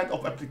this kind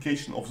of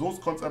application of those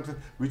concepts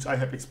which I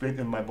have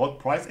explained in my BOTT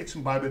price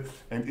action Bible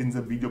and in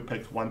the video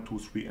packs 1, 2,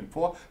 3 and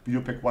 4.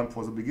 Video pack 1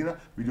 for the beginner,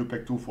 video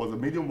pack 2 for the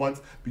medium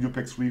ones, video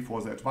pack 3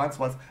 for the advanced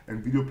ones,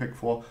 and video pack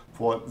 4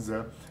 for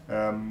the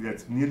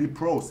yes, nearly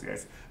pros,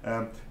 yes.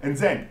 And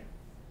then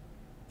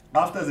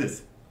after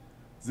this,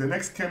 the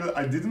next candle,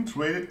 I didn't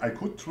trade it. I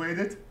could trade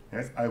it,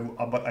 yes,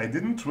 but I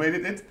didn't trade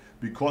it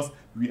because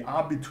we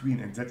are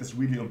between, and that is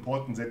really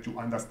important that you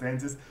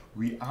understand this,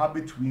 we are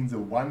between the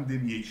 1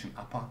 deviation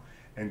upper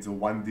and the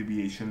 1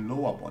 deviation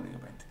lower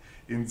Bollinger Band.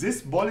 In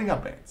this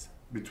Bollinger Band,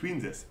 between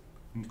this,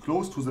 and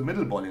close to the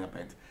middle Bollinger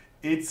Band,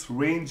 it's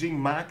ranging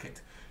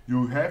market.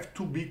 You have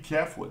to be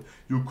careful.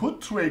 You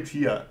could trade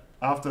here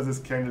after this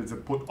candle, the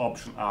put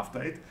option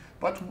after it,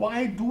 but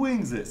why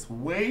doing this?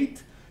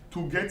 Wait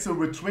to get the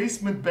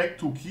retracement back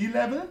to key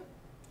level.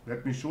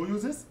 Let me show you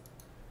this.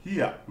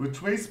 Here,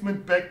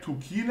 retracement back to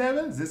key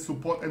level, this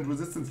support and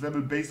resistance level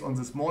based on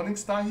this morning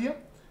star here,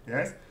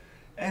 yes,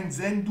 and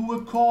then do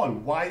a call.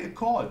 Why a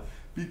call?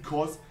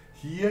 Because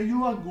here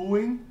you are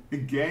going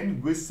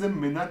again with the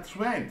minor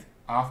trend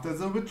after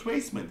the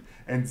retracement,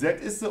 and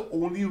that is the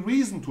only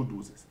reason to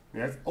do this,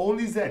 yes,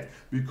 only that,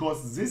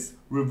 because this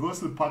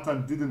reversal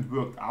pattern didn't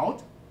work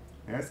out,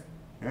 yes,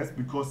 yes,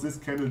 because this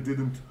candle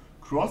didn't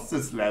cross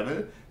this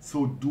level,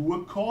 so do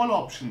a call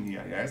option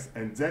here, yes,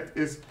 and that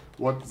is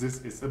what this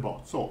is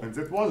about. So, and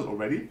that was it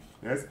already,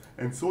 yes,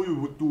 and so you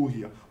would do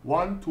here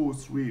 1, 2,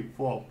 3,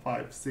 4,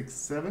 5, 6,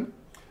 7,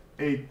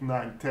 8,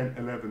 9, 10,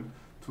 11,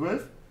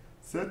 12,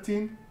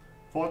 13,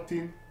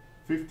 14,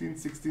 15,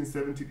 16,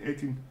 17,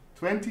 18,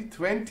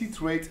 20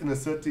 trades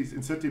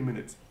in 30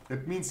 minutes.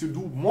 That means you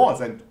do more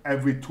than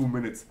every 2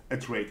 minutes a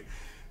trade.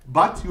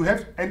 But you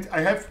have, and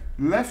I have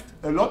left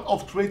a lot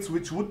of trades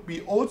which would be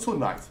also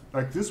nice,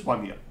 like this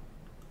one here.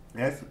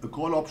 Yes, the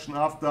call option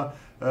after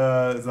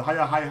the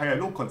higher high, higher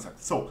low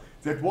concept. So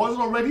that was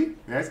already,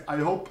 yes, I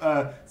hope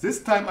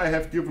this time I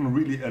have given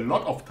really a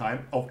lot of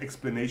time of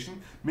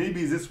explanation.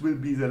 Maybe this will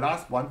be the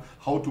last one,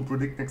 how to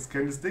predict next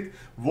candlestick.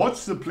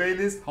 Watch the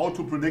playlist, how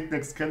to predict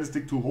next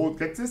candlestick to hold,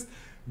 get this.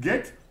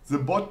 Get the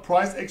BOTT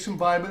price action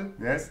Bible,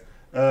 yes,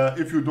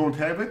 if you don't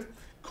have it.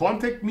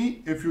 Contact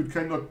me if you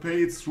cannot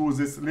pay it through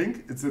this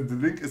link. The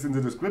link is in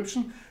the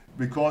description,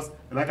 because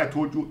like I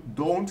told you,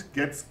 don't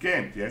get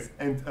scammed, yes,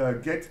 and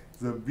get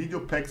the video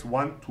packs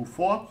 1 to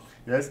 4,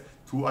 yes,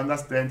 to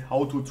understand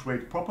how to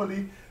trade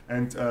properly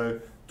and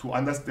to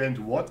understand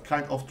what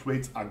kind of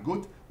trades are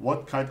good,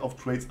 what kind of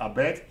trades are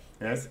bad,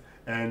 yes,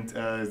 and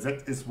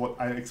that is what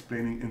I'm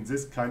explaining in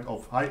this kind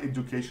of high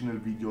educational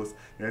videos,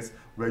 yes,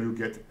 where you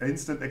get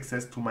instant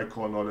access to my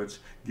core knowledge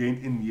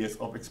gained in years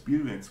of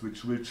experience,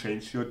 which will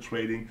change your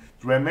trading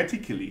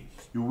dramatically.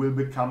 You will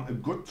become a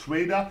good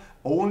trader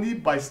only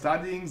by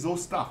studying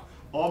those stuff.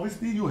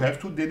 Obviously, you have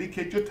to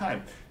dedicate your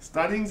time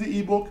studying the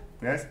ebook,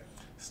 yes,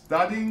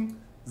 studying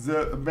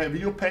the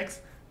video packs,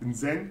 and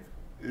then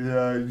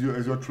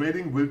your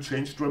trading will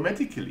change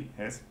dramatically,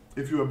 yes.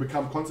 If you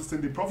become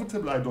consistently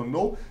profitable, I don't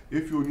know.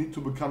 If you need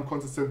to become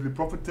consistently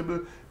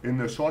profitable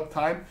in a short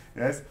time,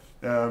 yes,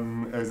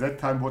 that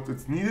time what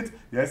is needed,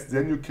 yes,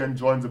 then you can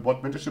join the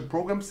BOTT mentorship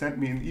program. Send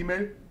me an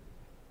email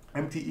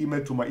empty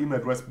email to my email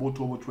address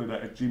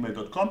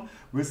boturbotrader@gmail.com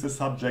with the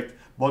subject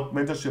BOTT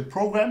mentorship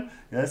program.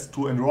 Yes,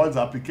 to enroll the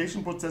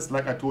application process.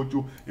 Like I told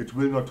you, it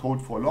will not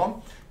hold for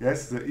long.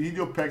 Yes, the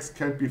video packs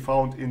can be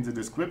found in the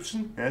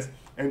description. Yes,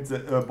 and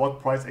the BOTT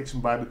price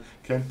action Bible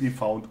can be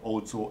found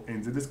also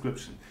in the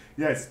description.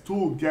 Yes,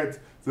 to get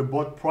the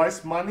BOTT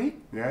price money.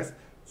 Yes,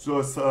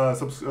 so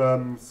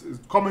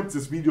comment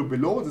this video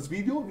below this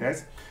video.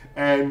 Yes,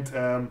 and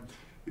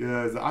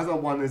the other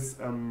one is,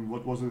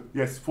 what was it?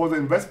 Yes, for the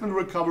investment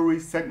recovery,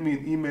 send me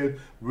an email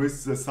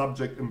with the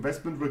subject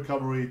investment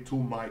recovery to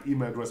my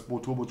email address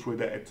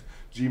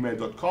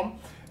boturbotrader@gmail.com.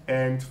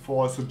 And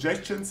for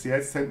suggestions,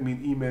 yes, send me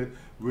an email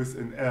with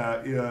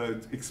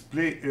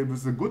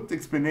with a good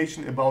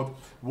explanation about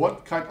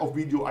what kind of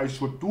video I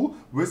should do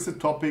with the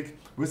topic,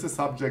 with the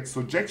subject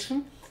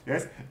suggestion.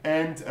 Yes,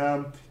 and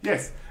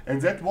yes,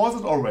 and that was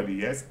it already.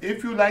 Yes,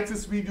 if you like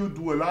this video,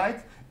 do a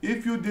like.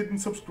 If you didn't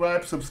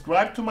subscribe,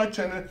 subscribe to my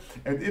channel,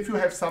 and if you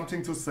have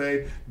something to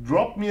say,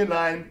 drop me a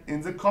line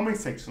in the comment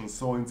section.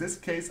 So in this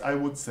case, I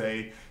would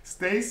say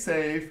stay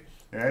safe,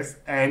 yes,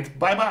 and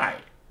bye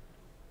bye.